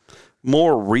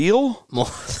 More real?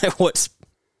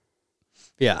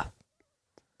 Yeah.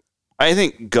 I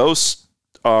think ghosts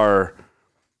are.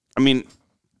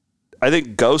 I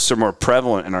think ghosts are more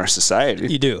prevalent in our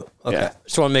society. You do? Okay. Yeah.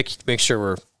 Just want to make sure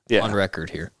we're on record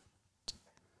here.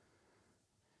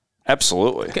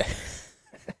 Absolutely. Okay.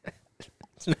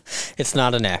 It's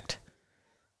not an act.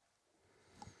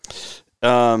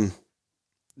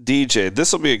 DJ,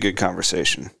 this will be a good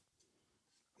conversation.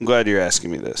 I'm glad you're asking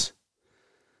me this.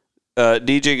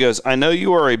 DJ goes, I know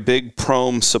you are a big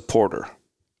Prohm supporter.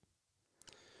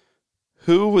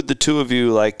 Who would the two of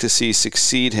you like to see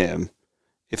succeed him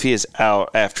if he is out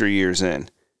after years in?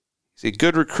 He's a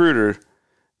good recruiter,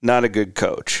 not a good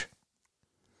coach.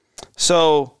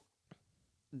 So,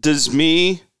 does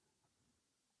me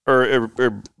or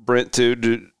Brent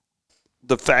too,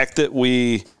 the fact that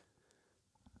we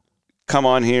come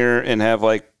on here and have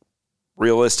like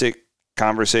realistic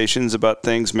conversations about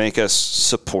things make us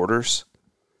supporters?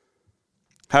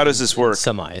 How does this work? In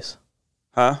some eyes.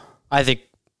 Huh? I think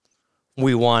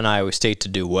we want Iowa State to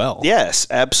do well. Yes,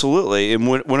 absolutely. And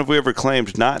when have we ever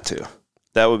claimed not to?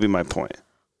 That would be my point.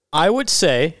 I would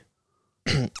say,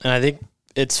 and I think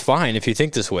it's fine if you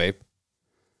think this way,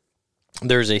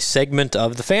 there's a segment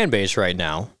of the fan base right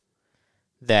now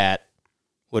that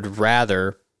would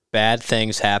rather bad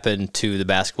things happen to the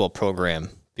basketball program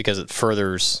because it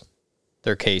furthers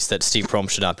their case that Steve Prohm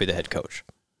should not be the head coach,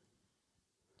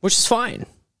 which is fine.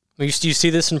 You see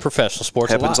this in professional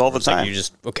sports. Happens all the time. Like you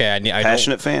just I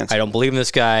passionate fans. I don't believe in this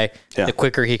guy. Yeah. The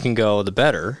quicker he can go, the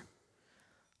better.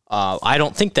 I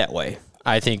don't think that way.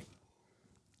 I think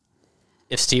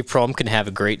if Steve Prohm can have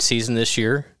a great season this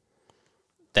year,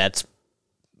 that's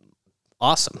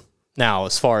awesome. Now,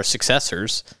 as far as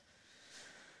successors,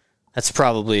 there's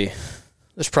probably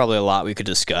a lot we could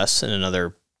discuss in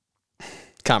another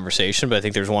conversation, but I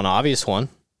think there's one obvious one,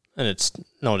 and it's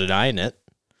no denying it.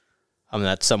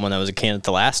 That's someone that was a candidate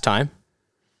the last time,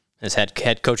 has had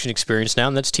head coaching experience now,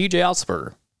 and that's TJ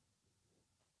Otzelberger.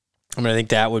 I think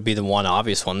that would be the one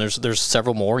obvious one. There's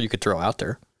several more you could throw out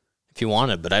there if you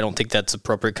wanted, but I don't think that's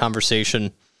appropriate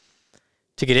conversation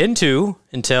to get into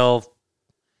until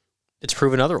it's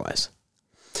proven otherwise.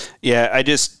 Yeah,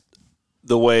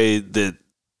 the way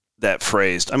that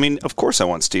phrased, of course I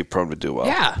want Steve Prohm to do well.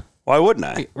 Yeah. Why wouldn't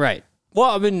I? Right.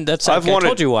 Well, I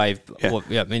told you why.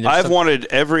 Yeah. I've wanted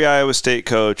every Iowa State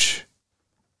coach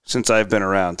since I've been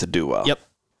around to do well. Yep.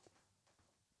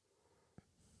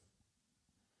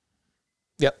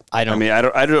 I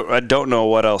don't know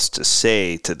what else to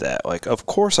say to that. Like, of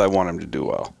course I want him to do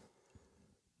well.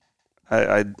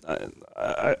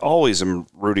 I always am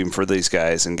rooting for these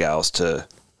guys and gals to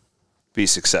be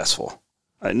successful.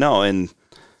 I know, and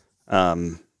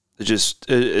that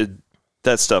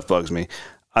stuff bugs me.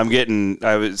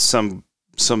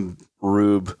 Some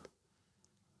rube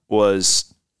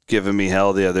was giving me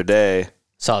hell the other day.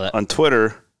 Saw that on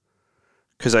Twitter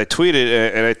because I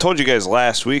tweeted, and I told you guys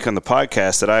last week on the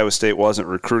podcast that Iowa State wasn't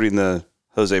recruiting the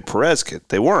Jose Perez kid.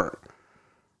 They weren't.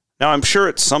 Now, I'm sure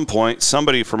at some point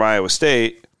somebody from Iowa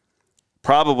State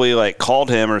probably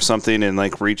called him or something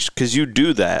and reached, because you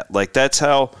do that. That's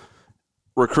how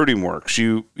recruiting works.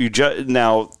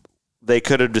 Now they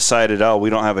could have decided, oh,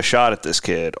 we don't have a shot at this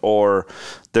kid, or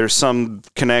there's some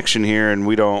connection here and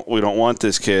we don't want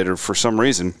this kid, or for some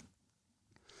reason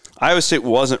Iowa State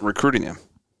wasn't recruiting him.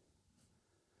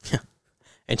 Yeah.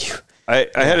 And I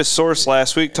had a source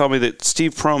last week tell me that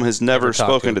Steve Prohm has never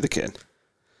spoken to the kid.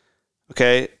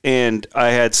 Okay, and I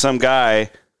had some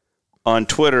guy on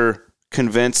Twitter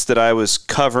convinced that I was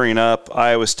covering up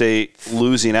Iowa State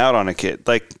losing out on a kid.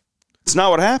 It's not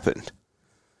what happened.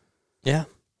 Yeah,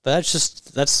 but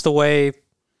that's the way,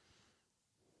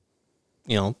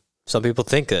 some people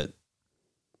think that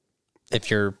if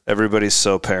you're... Everybody's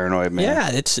so paranoid, man. Yeah,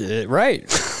 it's right.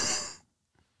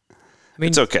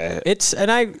 It's okay.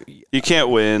 You can't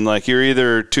win. You're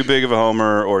either too big of a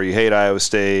homer or you hate Iowa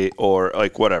State or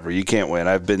whatever. You can't win.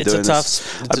 I've been doing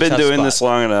this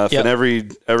long enough, yep. And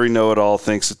every know-it-all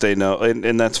thinks that they know,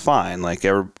 and that's fine.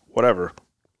 Whatever.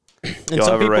 You'll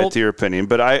have a right to your opinion,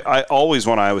 but I always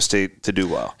want Iowa State to do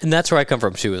well. And that's where I come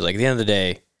from too. Is at the end of the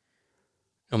day,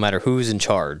 no matter who's in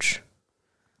charge,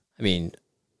 we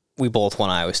both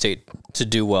want Iowa State to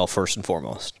do well first and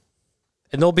foremost.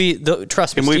 And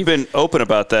trust me. And we've been open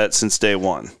about that since day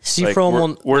one. Steve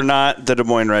Prohm we're not the Des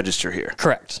Moines Register here.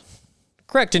 Correct.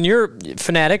 And your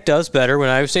Fanatic does better when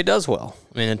Iowa State does well.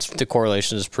 The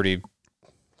correlation is pretty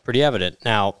evident.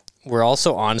 Now, we're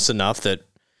also honest enough that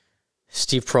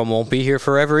Steve Prohm won't be here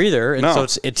forever either. And so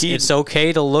it's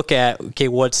okay to look at,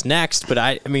 what's next.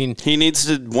 But he needs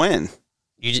to win.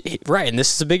 Right. And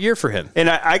this is a big year for him. And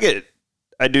I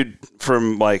do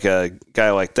from a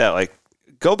guy like that,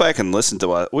 go back and listen to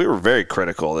what we were very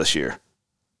critical this year.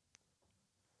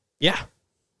 Yeah.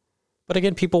 But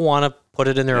again, people want to put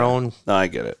it in their own I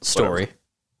get it. Story. Whatever.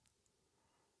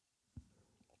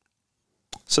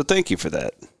 So thank you for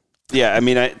that. Yeah,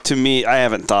 to me, I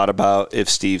haven't thought about if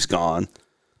Steve's gone.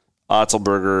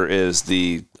 Otzelberger is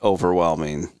the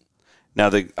overwhelming. Now,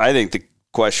 I think the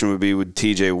question would be, would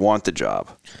TJ want the job?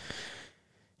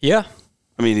 Yeah.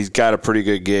 He's got a pretty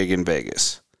good gig in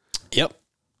Vegas. Yep.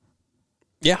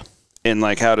 Yeah. And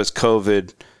how does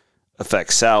COVID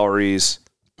affect salaries?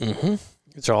 Mm-hmm.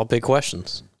 These are all big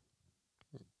questions.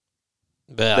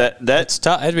 But that's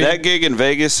tough. That gig in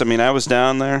Vegas, I was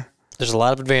down there. There's a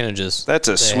lot of advantages. That's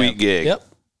a sweet gig. Yep.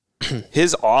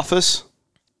 His office,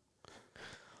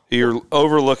 you're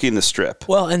overlooking the Strip.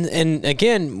 Well, and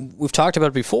again, we've talked about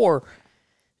it before.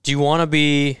 Do you want to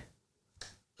be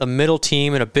a middle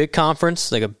team in a big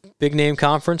conference, like a big name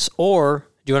conference, or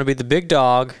do you want to be the big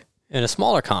dog in a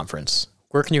smaller conference?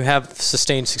 Where can you have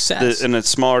sustained success? In a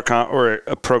smaller or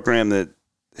a program that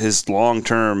has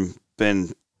long-term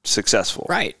been successful.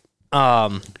 Right.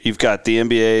 You've got the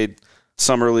NBA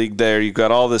Summer League there. You've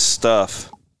got all this stuff.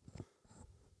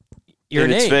 You're a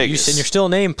name. And you're still a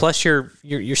name. Plus, you're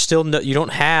still you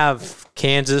don't have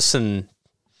Kansas and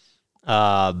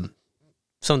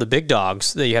some of the big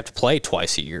dogs that you have to play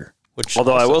twice a year.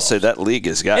 Although I will say that league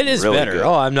has gotten really good. It is better.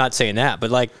 Oh, I'm not saying that,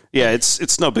 but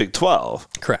it's no Big 12.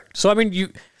 Correct. So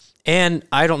and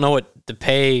I don't know what the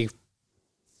pay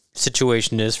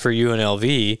situation is for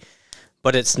UNLV,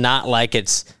 but it's not like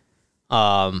it's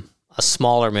a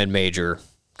smaller mid-major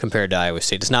compared to Iowa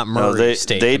State. It's not Murray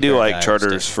State. They do like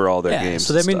charters for all their games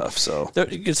and stuff. So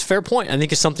it's a fair point. I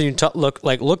think it's something you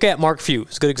look at. Mark Few.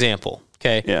 It's a good example.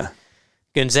 Okay. Yeah.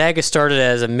 Gonzaga started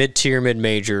as a mid-tier,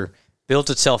 mid-major, built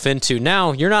itself into.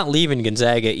 Now you're not leaving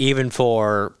Gonzaga even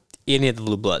for any of the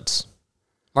Blue Bloods.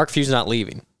 Mark Few's not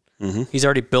leaving. Mm-hmm. He's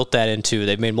already built that into.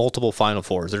 They've made multiple Final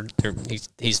Fours.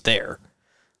 He's there.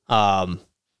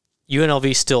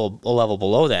 UNLV's still a level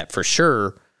below that for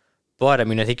sure. But, I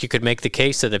mean, I think you could make the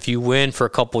case that if you win for a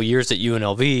couple years at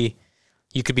UNLV,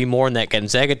 you could be more in that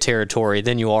Gonzaga territory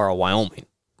than you are a Wyoming.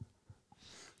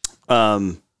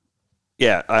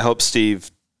 Yeah, I hope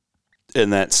Steve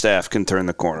and that staff can turn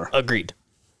the corner. Agreed.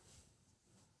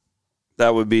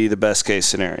 That would be the best case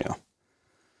scenario.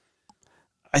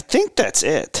 I think that's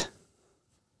it.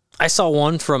 I saw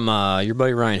one from your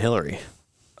buddy Ryan Hillary.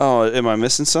 Oh, am I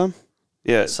missing some?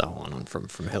 Yeah, I saw one from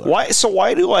Hillary.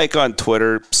 Why do on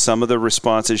Twitter some of the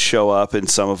responses show up and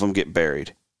some of them get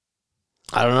buried?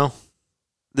 I don't know.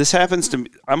 This happens to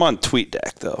me. I'm on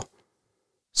TweetDeck though,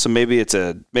 so maybe it's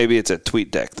a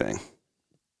TweetDeck thing.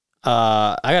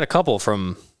 I got a couple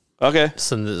from. Okay,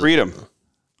 read them.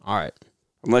 All right.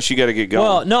 Unless you got to get going.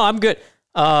 Well, no, I'm good.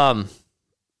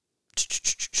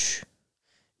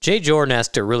 Jay Jordan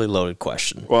asked a really loaded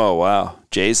question. Oh wow,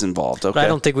 Jay's involved. Okay, but I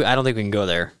don't think we can go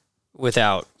there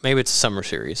without. Maybe it's a summer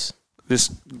series.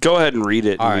 Just go ahead and read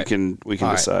it, and right. we can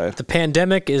decide. Right. The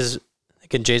pandemic is,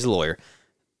 again, Jay's a lawyer.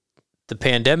 The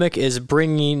pandemic is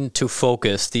bringing to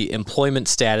focus the employment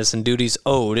status and duties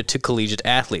owed to collegiate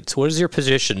athletes. What is your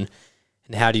position,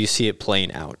 and how do you see it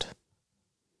playing out?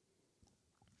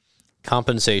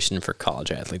 Compensation for college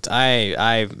athletes.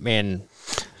 Man,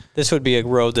 this would be a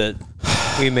road that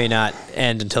we may not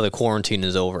end until the quarantine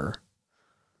is over.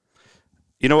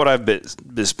 You know what I've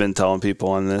been telling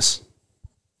people on this?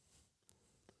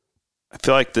 I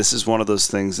feel like this is one of those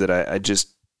things that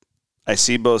I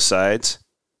see both sides.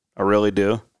 I really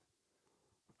do.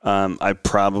 I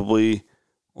probably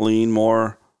lean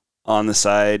more on the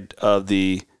side of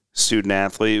the student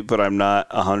athlete, but I'm not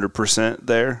 100%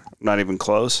 there. I'm not even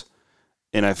close.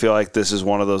 And I feel like this is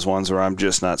one of those ones where I'm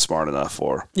just not smart enough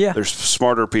for. Yeah. There's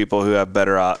smarter people who have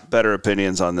better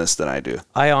opinions on this than I do.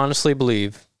 I honestly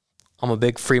believe I'm a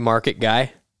big free market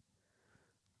guy.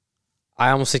 I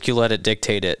almost think you let it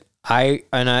dictate it. I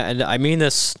mean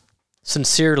this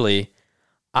sincerely.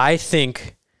 I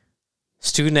think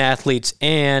student athletes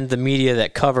and the media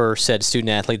that cover said student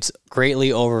athletes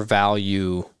greatly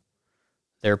overvalue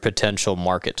their potential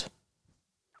market.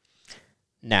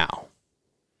 Now,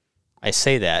 I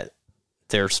say that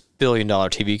there's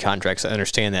billion-dollar TV contracts. I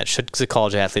understand that. Should the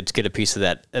college athletes get a piece of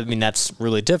that? I mean, that's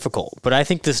really difficult. But I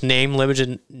think this name, image,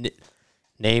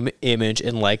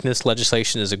 and likeness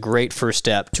legislation is a great first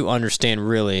step to understand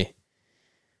really,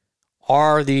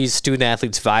 are these student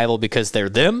athletes valuable because they're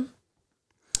them?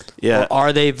 Yeah. Or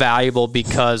are they valuable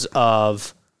because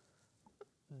of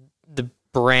the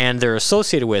brand they're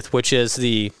associated with, which is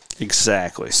the...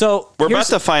 Exactly. So we're about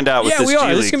to find out with this G League. Yeah,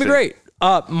 we are. This is going to be great.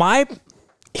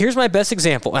 Here's my best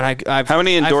example, and how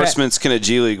many endorsements can a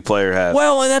G League player have?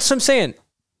 Well, and that's what I'm saying.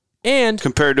 And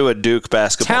compared to a Duke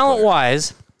basketball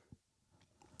talent-wise,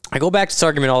 I go back to this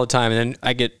argument all the time, and then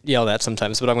I get yelled at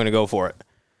sometimes, but I'm going to go for it.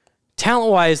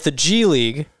 Talent-wise, the G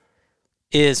League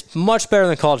is much better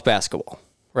than college basketball,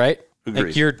 right?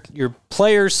 Agreed. Like your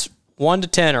players 1 to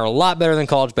 10 are a lot better than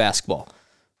college basketball,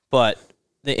 but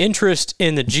the interest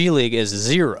in the G League is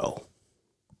zero.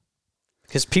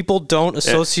 Because people don't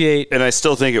associate, and I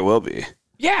still think it will be.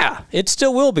 Yeah, it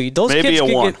still will be. Those maybe kids a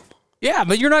one. Yeah,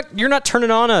 but you're not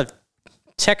turning on a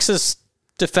Texas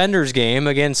Defenders game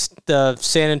against the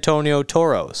San Antonio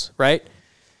Toros, right?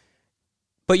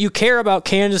 But you care about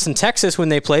Kansas and Texas when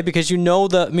they play because you know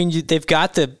they've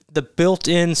got the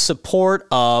built-in support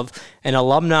of an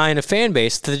alumni and a fan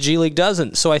base that the G League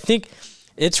doesn't. So I think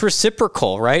it's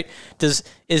reciprocal, right?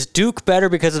 Is Duke better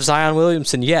because of Zion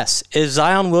Williamson? Yes. Is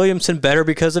Zion Williamson better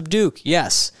because of Duke?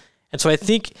 Yes. And so I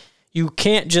think you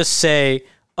can't just say,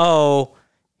 oh,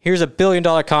 here's $1 billion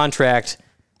contract.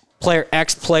 Player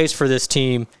X plays for this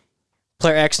team.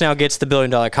 Player X now gets the $1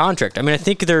 billion contract. I mean, I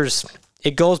think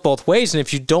it goes both ways. And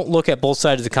if you don't look at both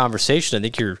sides of the conversation, I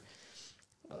think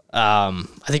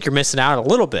you're missing out a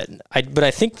little bit. But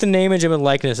I think the name, image, and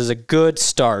likeness is a good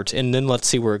start. And then let's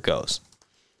see where it goes.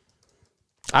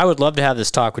 I would love to have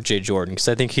this talk with Jay Jordan because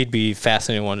I think he'd be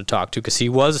fascinating one to talk to because he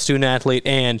was a student athlete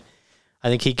and I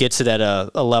think he gets it at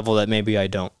a level that maybe I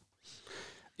don't.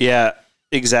 Yeah,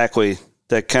 exactly.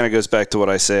 That kind of goes back to what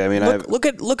I say. I mean, look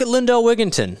at Lindell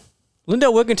Wigginton.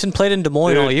 Lindell Wigginton played in Des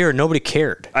Moines all year and nobody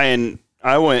cared.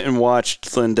 I went and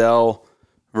watched Lindell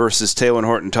versus Taylor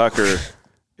Horton-Tucker,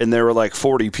 and there were like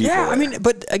 40 people. Yeah, there. I mean,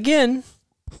 but again,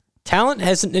 talent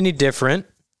isn't any different.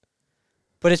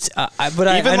 But it's, I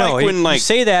know when you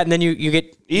say that, and then you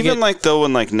get though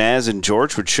when like Naz and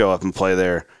George would show up and play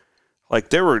there, like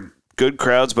there were good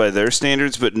crowds by their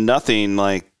standards, but nothing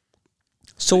like.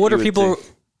 So what are people?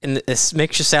 And this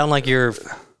makes you sound like you're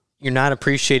not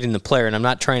appreciating the player, and I'm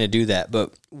not trying to do that.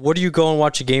 But what do you go and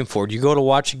watch a game for? Do you go to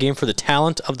watch a game for the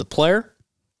talent of the player,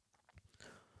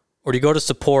 or do you go to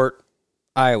support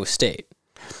Iowa State?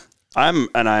 I'm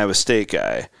an Iowa State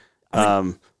guy.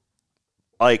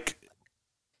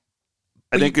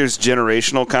 I think there's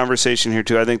generational conversation here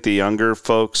too. I think the younger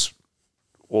folks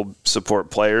will support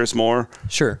players more.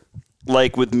 Sure.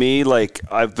 Like with me, like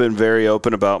I've been very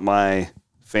open about my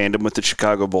fandom with the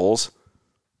Chicago Bulls.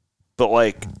 But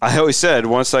like I always said,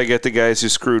 once I get the guys who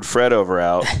screwed Fred over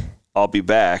out, I'll be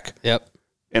back. Yep.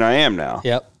 And I am now.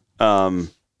 Yep. 'Cause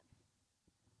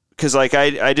like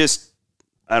I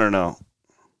don't know.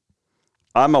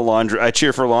 I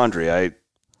cheer for Laundry.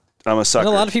 I'm a sucker.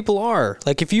 And a lot of people are.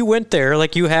 Like, if you went there,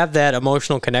 like, you have that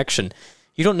emotional connection.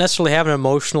 You don't necessarily have an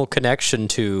emotional connection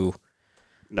to...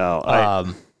 No,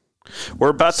 we're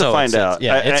about to find out.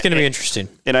 Yeah, it's going to be interesting.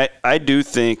 And I do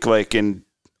think, like, and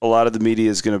a lot of the media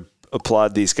is going to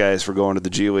applaud these guys for going to the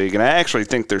G League. And I actually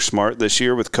think they're smart this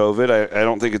year with COVID. I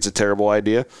don't think it's a terrible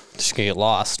idea. Just going to get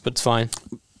lost, but it's fine.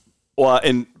 Well,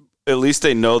 and at least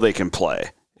they know they can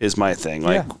play, is my thing.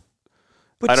 Like, yeah.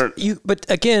 But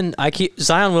again,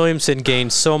 Zion Williamson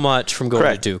gained so much from going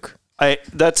to Duke.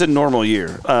 That's a normal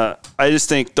year. I just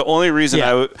think the only reason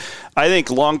I think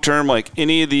long term, like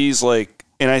any of these, like,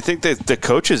 and I think that the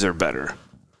coaches are better.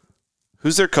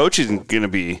 Who's their coach going to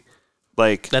be?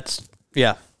 Like I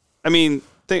mean,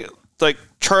 like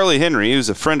Charlie Henry, who's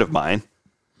a friend of mine,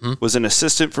 was an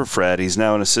assistant for Fred. He's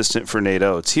now an assistant for Nate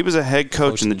Oates. He was a head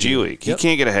coach in the G League. He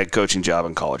can't get a head coaching job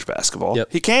in college basketball.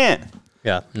 He can't.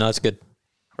 Yeah, no, that's good.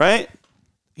 Right?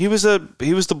 He was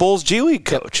the Bulls G League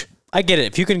coach. I get it.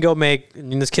 If you can go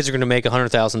these kids are going to make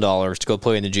 $100,000 to go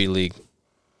play in the G League,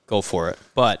 go for it.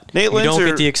 But you don't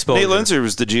get the exposure. Nate Linzer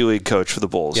was the G League coach for the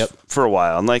Bulls for a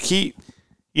while. And like he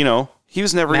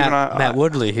was never even on. Matt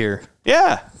Woodley here.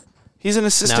 Yeah. He's an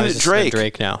assistant at Drake.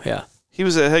 Drake now, yeah. He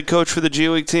was a head coach for the G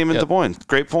League team in Des Moines.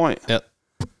 Great point. Yep.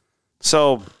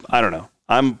 So, I don't know.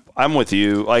 I'm with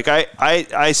you. Like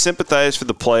I sympathize for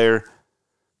the player.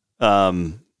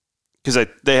 Because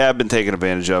they have been taken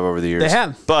advantage of over the years. They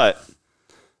have. But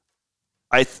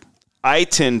I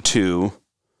tend to,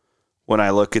 when I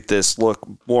look at this, look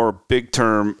more big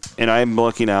term, and I'm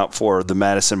looking out for the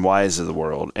Madison Wise of the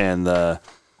world. And I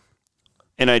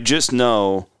just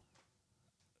know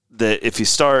that if you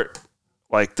start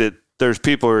like that, there's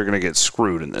people who are going to get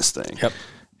screwed in this thing. Yep.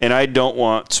 And I don't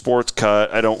want sports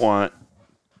cut. I don't want...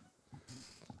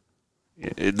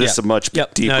 This is a much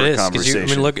deeper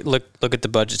conversation. Look at the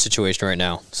budget situation right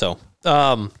now. So,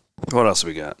 what else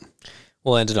we got?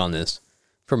 We'll end it on this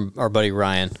from our buddy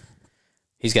Ryan.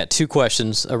 He's got two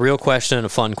questions: a real question and a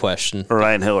fun question.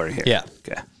 Ryan Hillary here. Yeah.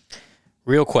 Okay.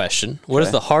 Real question: what is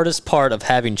the hardest part of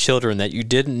having children that you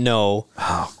didn't know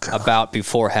about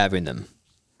before having them?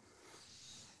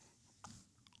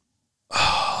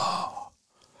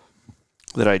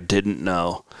 That I didn't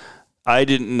know. I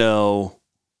didn't know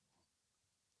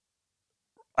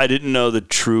the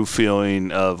true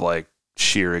feeling of like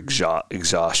sheer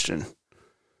exhaustion.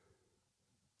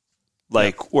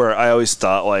 Like where I always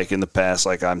thought like in the past,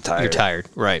 like I'm tired. You're tired,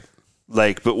 right.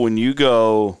 Like, but when you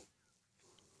go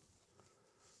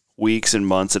weeks and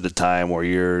months at a time where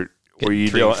you 3,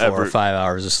 don't 4 ever or 5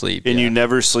 hours of sleep. And you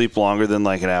never sleep longer than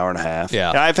like an hour and a half. Yeah.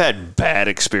 And I've had bad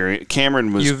experience.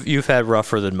 Cameron was You've had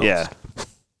rougher than most. Yeah.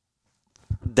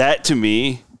 That to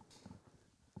me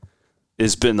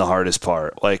has been the hardest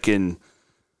part. Like it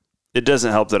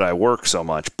doesn't help that I work so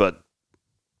much, but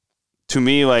to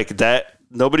me, like that,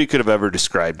 nobody could have ever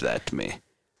described that to me.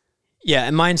 Yeah,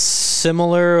 and mine's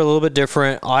similar, a little bit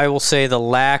different. I will say the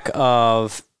lack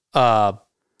of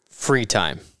free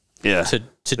time. Yeah,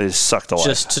 they suck the life.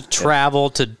 Just to travel,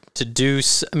 to do.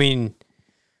 I mean,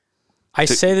 I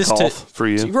say this to for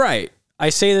you, right? I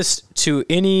say this to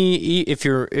any if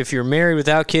you're married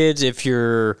without kids, if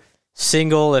you're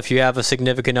single, if you have a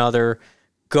significant other,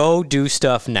 go do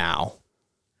stuff now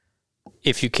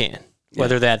if you can. Yeah.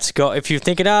 Whether that's if you're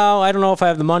thinking, I don't know if I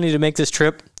have the money to make this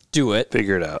trip, do it.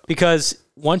 Figure it out. Because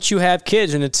once you have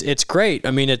kids, and it's great.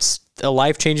 I mean, it's a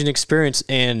life-changing experience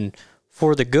and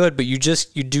for the good, but you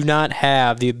do not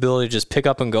have the ability to just pick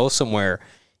up and go somewhere,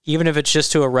 even if it's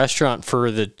just to a restaurant for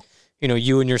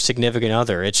you and your significant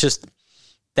other. It's just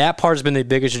that part has been the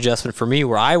biggest adjustment for me,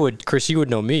 where Chris, you would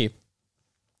know me.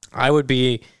 I would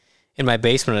be in my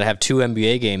basement and have 2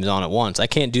 NBA games on at once. I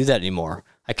can't do that anymore.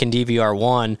 I can DVR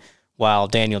one while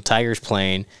Daniel Tiger's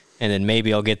playing, and then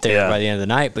maybe I'll get there by the end of the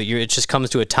night. But it just comes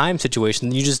to a time situation,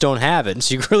 and you just don't have it. And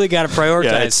so you really got to prioritize.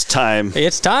 Yeah, it's time.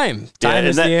 It's time. Time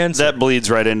is the answer. That bleeds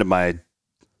right into my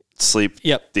sleep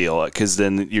deal, because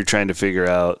then you're trying to figure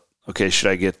out, okay, should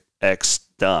I get X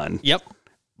done? Yep.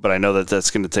 But I know that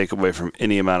that's going to take away from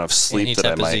any amount of sleep that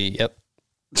I might.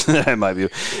 That I might be.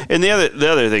 And the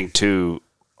other thing too,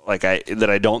 like that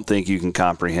I don't think you can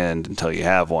comprehend until you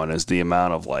have one, is the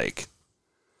amount of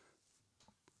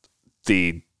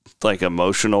the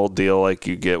emotional deal like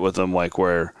you get with them, like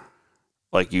where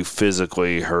like you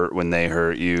physically hurt when they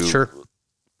hurt you. Sure.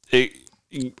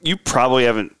 You probably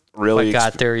haven't really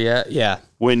got there yet. Yeah.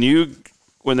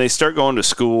 When they start going to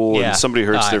school and somebody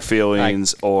hurts their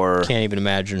feelings, or can't even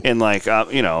imagine. And my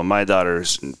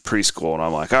daughter's in preschool, and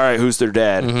I'm like, all right, who's their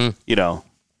dad? Mm-hmm.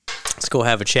 Let's go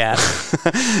have a chat.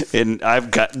 And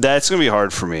that's going to be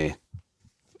hard for me.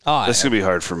 That's going to be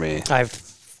hard for me.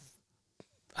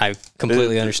 I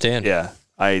completely understand. Yeah.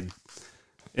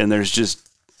 And there's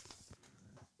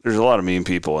a lot of mean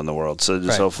people in the world. So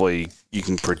just hopefully you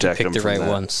can protect them from the right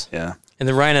ones. Yeah. And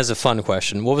then Ryan has a fun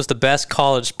question. What was the best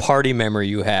college party memory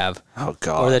you have? Oh,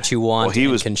 God. Or that you want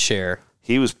and can share?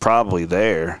 He was probably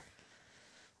there.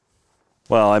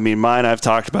 Well, I mean, mine I've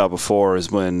talked about before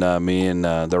is when me and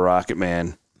the Rocket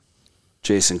Man,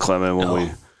 Jason Clement, when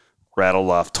we rattled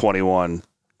off 21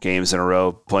 games in a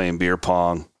row playing beer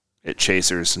pong at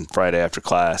Chasers and Friday after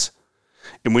class.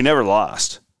 And we never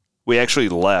lost. We actually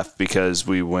left because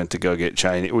we went to go get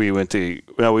Chinese. We went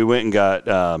and got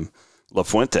La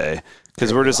Fuente.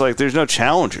 Because we're just like, there's no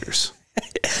challengers.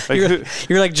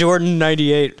 You're like Jordan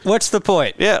 98. What's the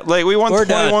point? Yeah, like we won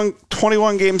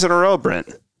 21 games in a row, Brent.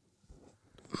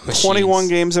 Machines. 21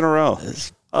 games in a row.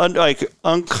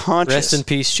 Unconscious. Rest in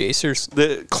peace, Chasers.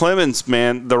 The Clemens,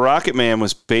 man, the Rocket Man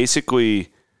was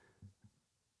basically,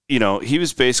 he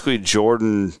was basically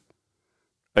Jordan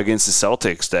against the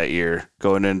Celtics that year,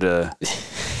 going into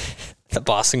the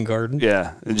Boston Garden.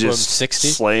 Yeah, and just 60?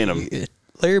 Slaying them.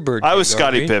 Larry Bird. I was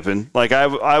Scottie Pippen. Like I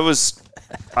was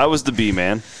the B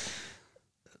man.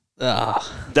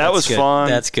 That was good. fun.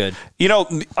 That's good.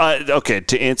 Okay,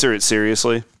 to answer it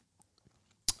seriously.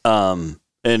 And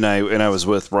I was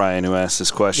with Ryan who asked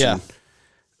this question. Yeah.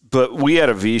 But we had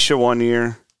a Visha one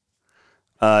year.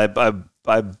 I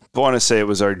want to say it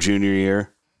was our junior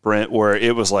year, Brent, where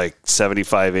it was like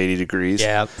 75, 80 degrees.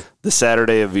 Yeah. The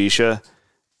Saturday of Visha.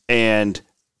 And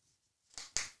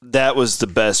that was the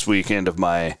best weekend of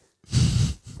my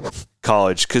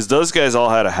college because those guys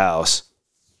all had a house.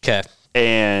 Okay.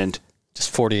 And just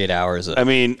 48 hours. I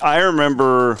mean, I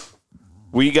remember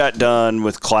we got done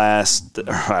with class.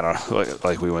 I don't know,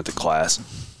 like we went to class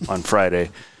on Friday.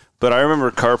 But I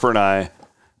remember Carper and I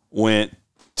went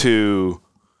to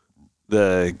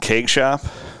the cake shop.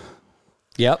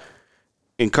 Yep.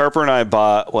 And Carper and I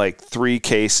bought like 3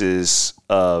 cases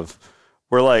of...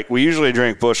 we usually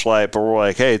drink Busch Light, but we're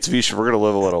like, hey, it's Visha, we're going to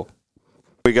live a little.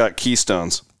 We got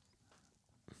Keystones.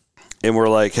 And we're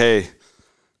like, hey,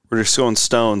 we're just going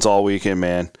Stones all weekend,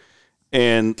 man.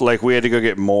 And we had to go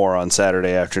get more on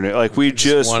Saturday afternoon. We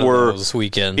just were. This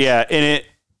weekend. Yeah. And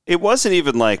it wasn't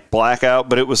even blackout,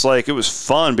 but it was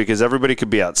fun because everybody could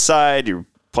be outside. You're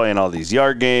playing all these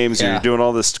yard games. Yeah. You're doing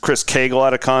all this. Chris Cagle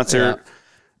at a concert. Yeah.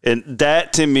 And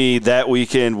that, to me, that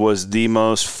weekend was the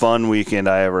most fun weekend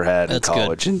I ever had in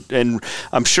college. And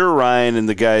I'm sure Ryan and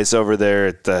the guys over there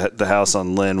at the house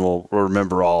on Lynn will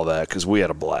remember all of that because we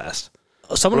had a blast.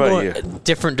 So I'm going to go a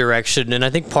different direction. And I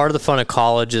think part of the fun of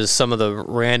college is some of the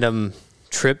random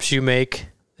trips you make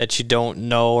that you don't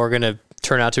know are going to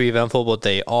turn out to be eventful, but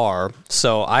they are.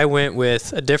 So I went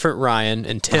with a different Ryan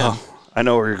and Tim. Oh, I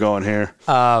know where you're going here.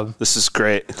 This is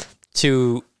great.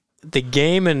 To the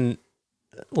game in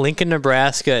Lincoln,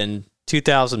 Nebraska in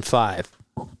 2005.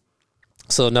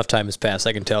 So enough time has passed.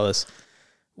 I can tell this.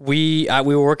 We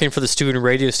were working for the student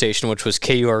radio station, which was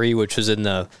KURE, which was in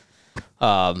the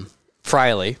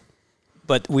Friley.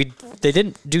 But they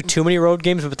didn't do too many road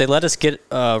games, but they let us get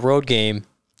a road game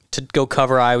to go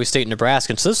cover Iowa State and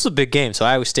Nebraska. And so this was a big game. So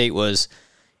Iowa State was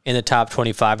in the top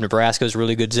 25. Nebraska was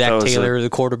really good. Zach Taylor, the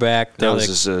quarterback. That was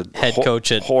just a head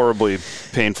coach at horribly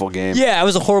painful game. Yeah, it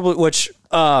was a horrible.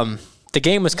 The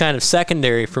game was kind of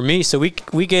secondary for me. So we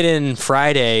get in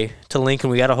Friday to Lincoln.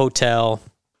 We got a hotel.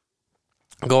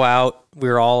 Go out. We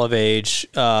were all of age.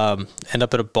 End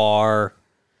up at a bar.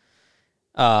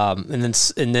 And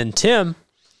then Tim,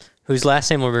 whose last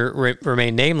name will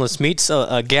remain nameless, meets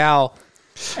a gal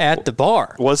at the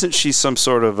bar. Wasn't she some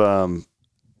sort of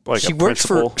like she a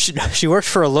principal? She worked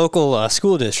for a local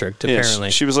school district,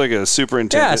 apparently. She was like a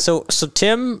superintendent. Yeah, so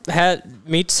Tim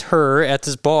meets her at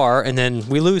this bar, and then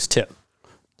we lose Tim.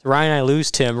 Ryan and I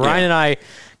lose Tim. Ryan and I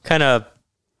kind of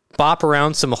bop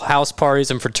around some house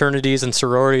parties and fraternities and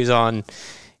sororities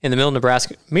in the middle of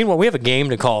Nebraska. Meanwhile, we have a game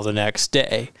to call the next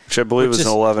day. Which I believe was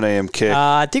an 11 a.m. kick.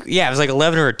 I think, it was like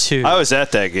 11 or 2. I was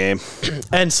at that game.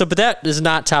 And so, but that is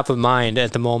not top of mind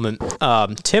at the moment.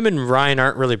 Tim and Ryan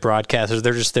aren't really broadcasters.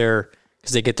 They're just there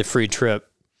because they get the free trip.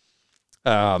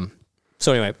 So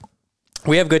anyway,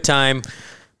 we have a good time.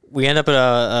 We end up at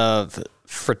a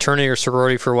fraternity or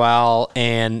sorority for a while.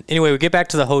 And anyway, we get back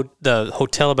to the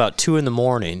hotel about 2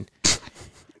 a.m.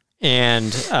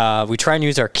 And we try and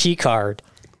use our key card.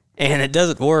 And it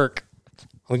doesn't work.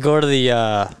 We go to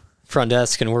the front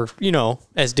desk, and we're,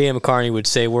 as Dan McCarney would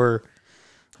say, we're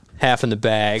half in the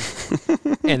bag.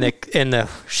 and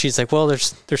she's like, well,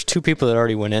 there's 2 people that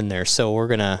already went in there, so we're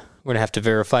gonna have to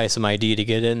verify some ID to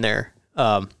get in there.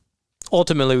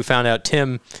 Ultimately, we found out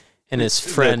Tim and his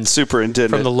friend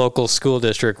superintendent from the local school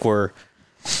district were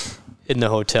in the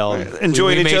hotel,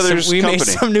 enjoying each other's company. We made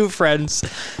some new friends,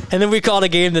 and then we called a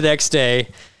game the next day.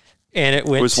 And it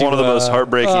was one of the most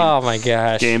heartbreaking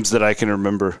games that I can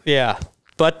remember. Yeah.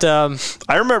 But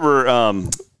I remember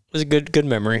it was a good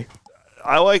memory.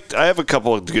 I have a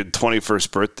couple of good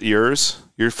 21st birthday years.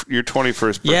 Your 21st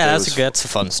birthday. Yeah, that's a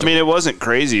fun story. I mean, it wasn't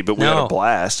crazy, but we had a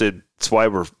blast. It's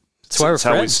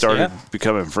how we started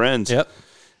becoming friends. Yep.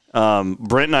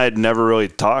 Brent and I had never really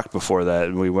talked before that,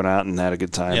 and we went out and had a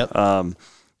good time. Yep.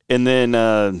 And then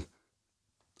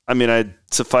I'd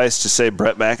suffice to say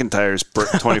Brett McIntyre's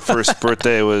 21st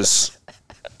birthday was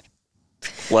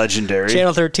legendary.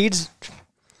 Channel 13's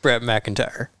Brett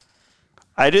McIntyre.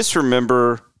 I just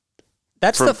remember...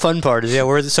 That's the fun part, is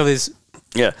where some of these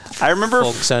I remember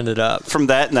folks ended up. From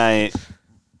that night,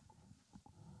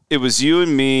 it was you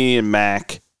and me and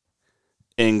Mac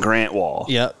and Grant Wall.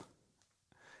 Yep.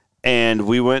 And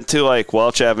we went to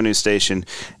Welch Avenue Station,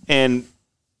 and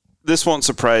this won't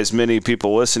surprise many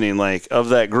people listening. Of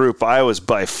that group, I was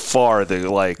by far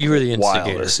the you were the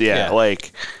wildest. Yeah.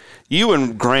 You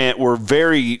and Grant were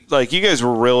very you guys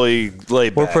were really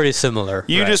laid back. We're pretty similar.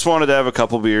 You just wanted to have a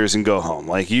couple beers and go home.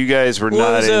 You guys were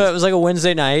not. It was like a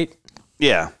Wednesday night.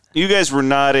 Yeah, you guys were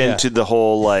not into the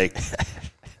whole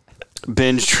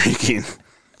binge drinking.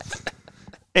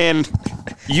 And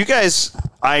you guys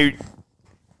went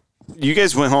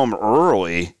home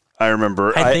early. I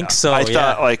remember. I think so. I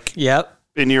thought yep.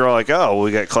 And you're like, oh,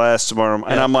 we got class tomorrow. Yep.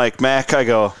 And I'm like, Mac, I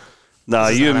go, no,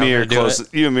 you and me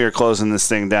are closing this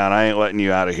thing down. I ain't letting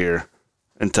you out of here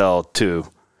until 2.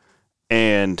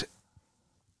 And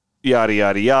yada,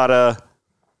 yada, yada.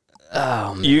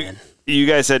 Oh, man. You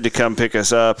guys had to come pick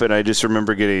us up, and I just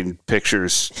remember getting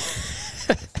pictures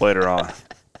later on.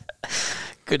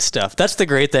 Good stuff. That's the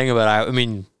great thing about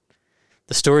the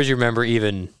stories you remember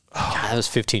even, that was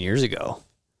 15 years ago.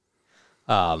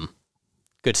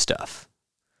 Good stuff.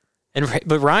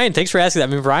 But Ryan, thanks for asking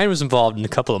that. Ryan was involved in a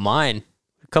couple of mine.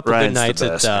 A couple of good nights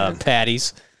at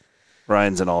Patty's.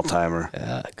 Ryan's an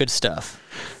all-timer. Good stuff.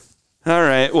 All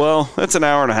right. Well, that's an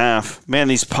hour and a half. Man,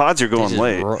 these pods are going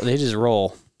late. They just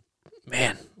roll.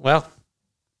 Man. Well,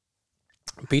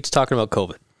 Pete's talking about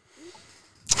COVID.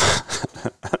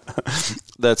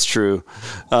 That's true.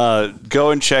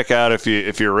 Go and check out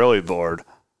if you're really bored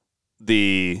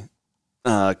the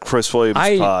Chris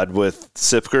Williams pod with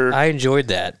Sipker. I enjoyed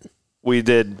that. We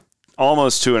did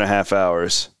almost 2.5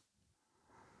 hours.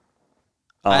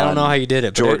 I don't know how you did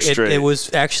it, but it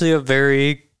was actually a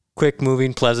very quick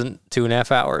moving, pleasant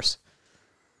 2.5 hours.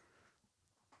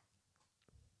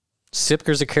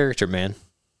 Sipker's a character, man.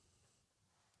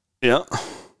 Yeah.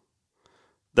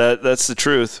 That's the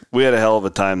truth. We had a hell of a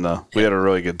time, though. We had a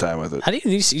really good time with it. How did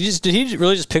he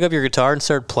really just pick up your guitar and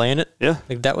start playing it? Yeah.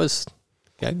 That was,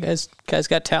 guy's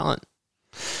got talent.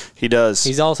 He does.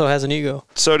 He also has an ego.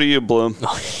 So do you, Bloom.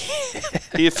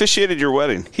 He officiated your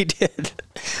wedding. He did.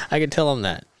 I can tell him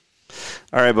that.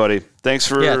 All right, buddy. Thanks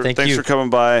for coming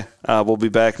by. We'll be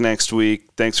back next week.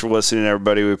 Thanks for listening,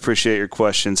 everybody. We appreciate your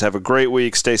questions. Have a great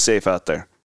week. Stay safe out there.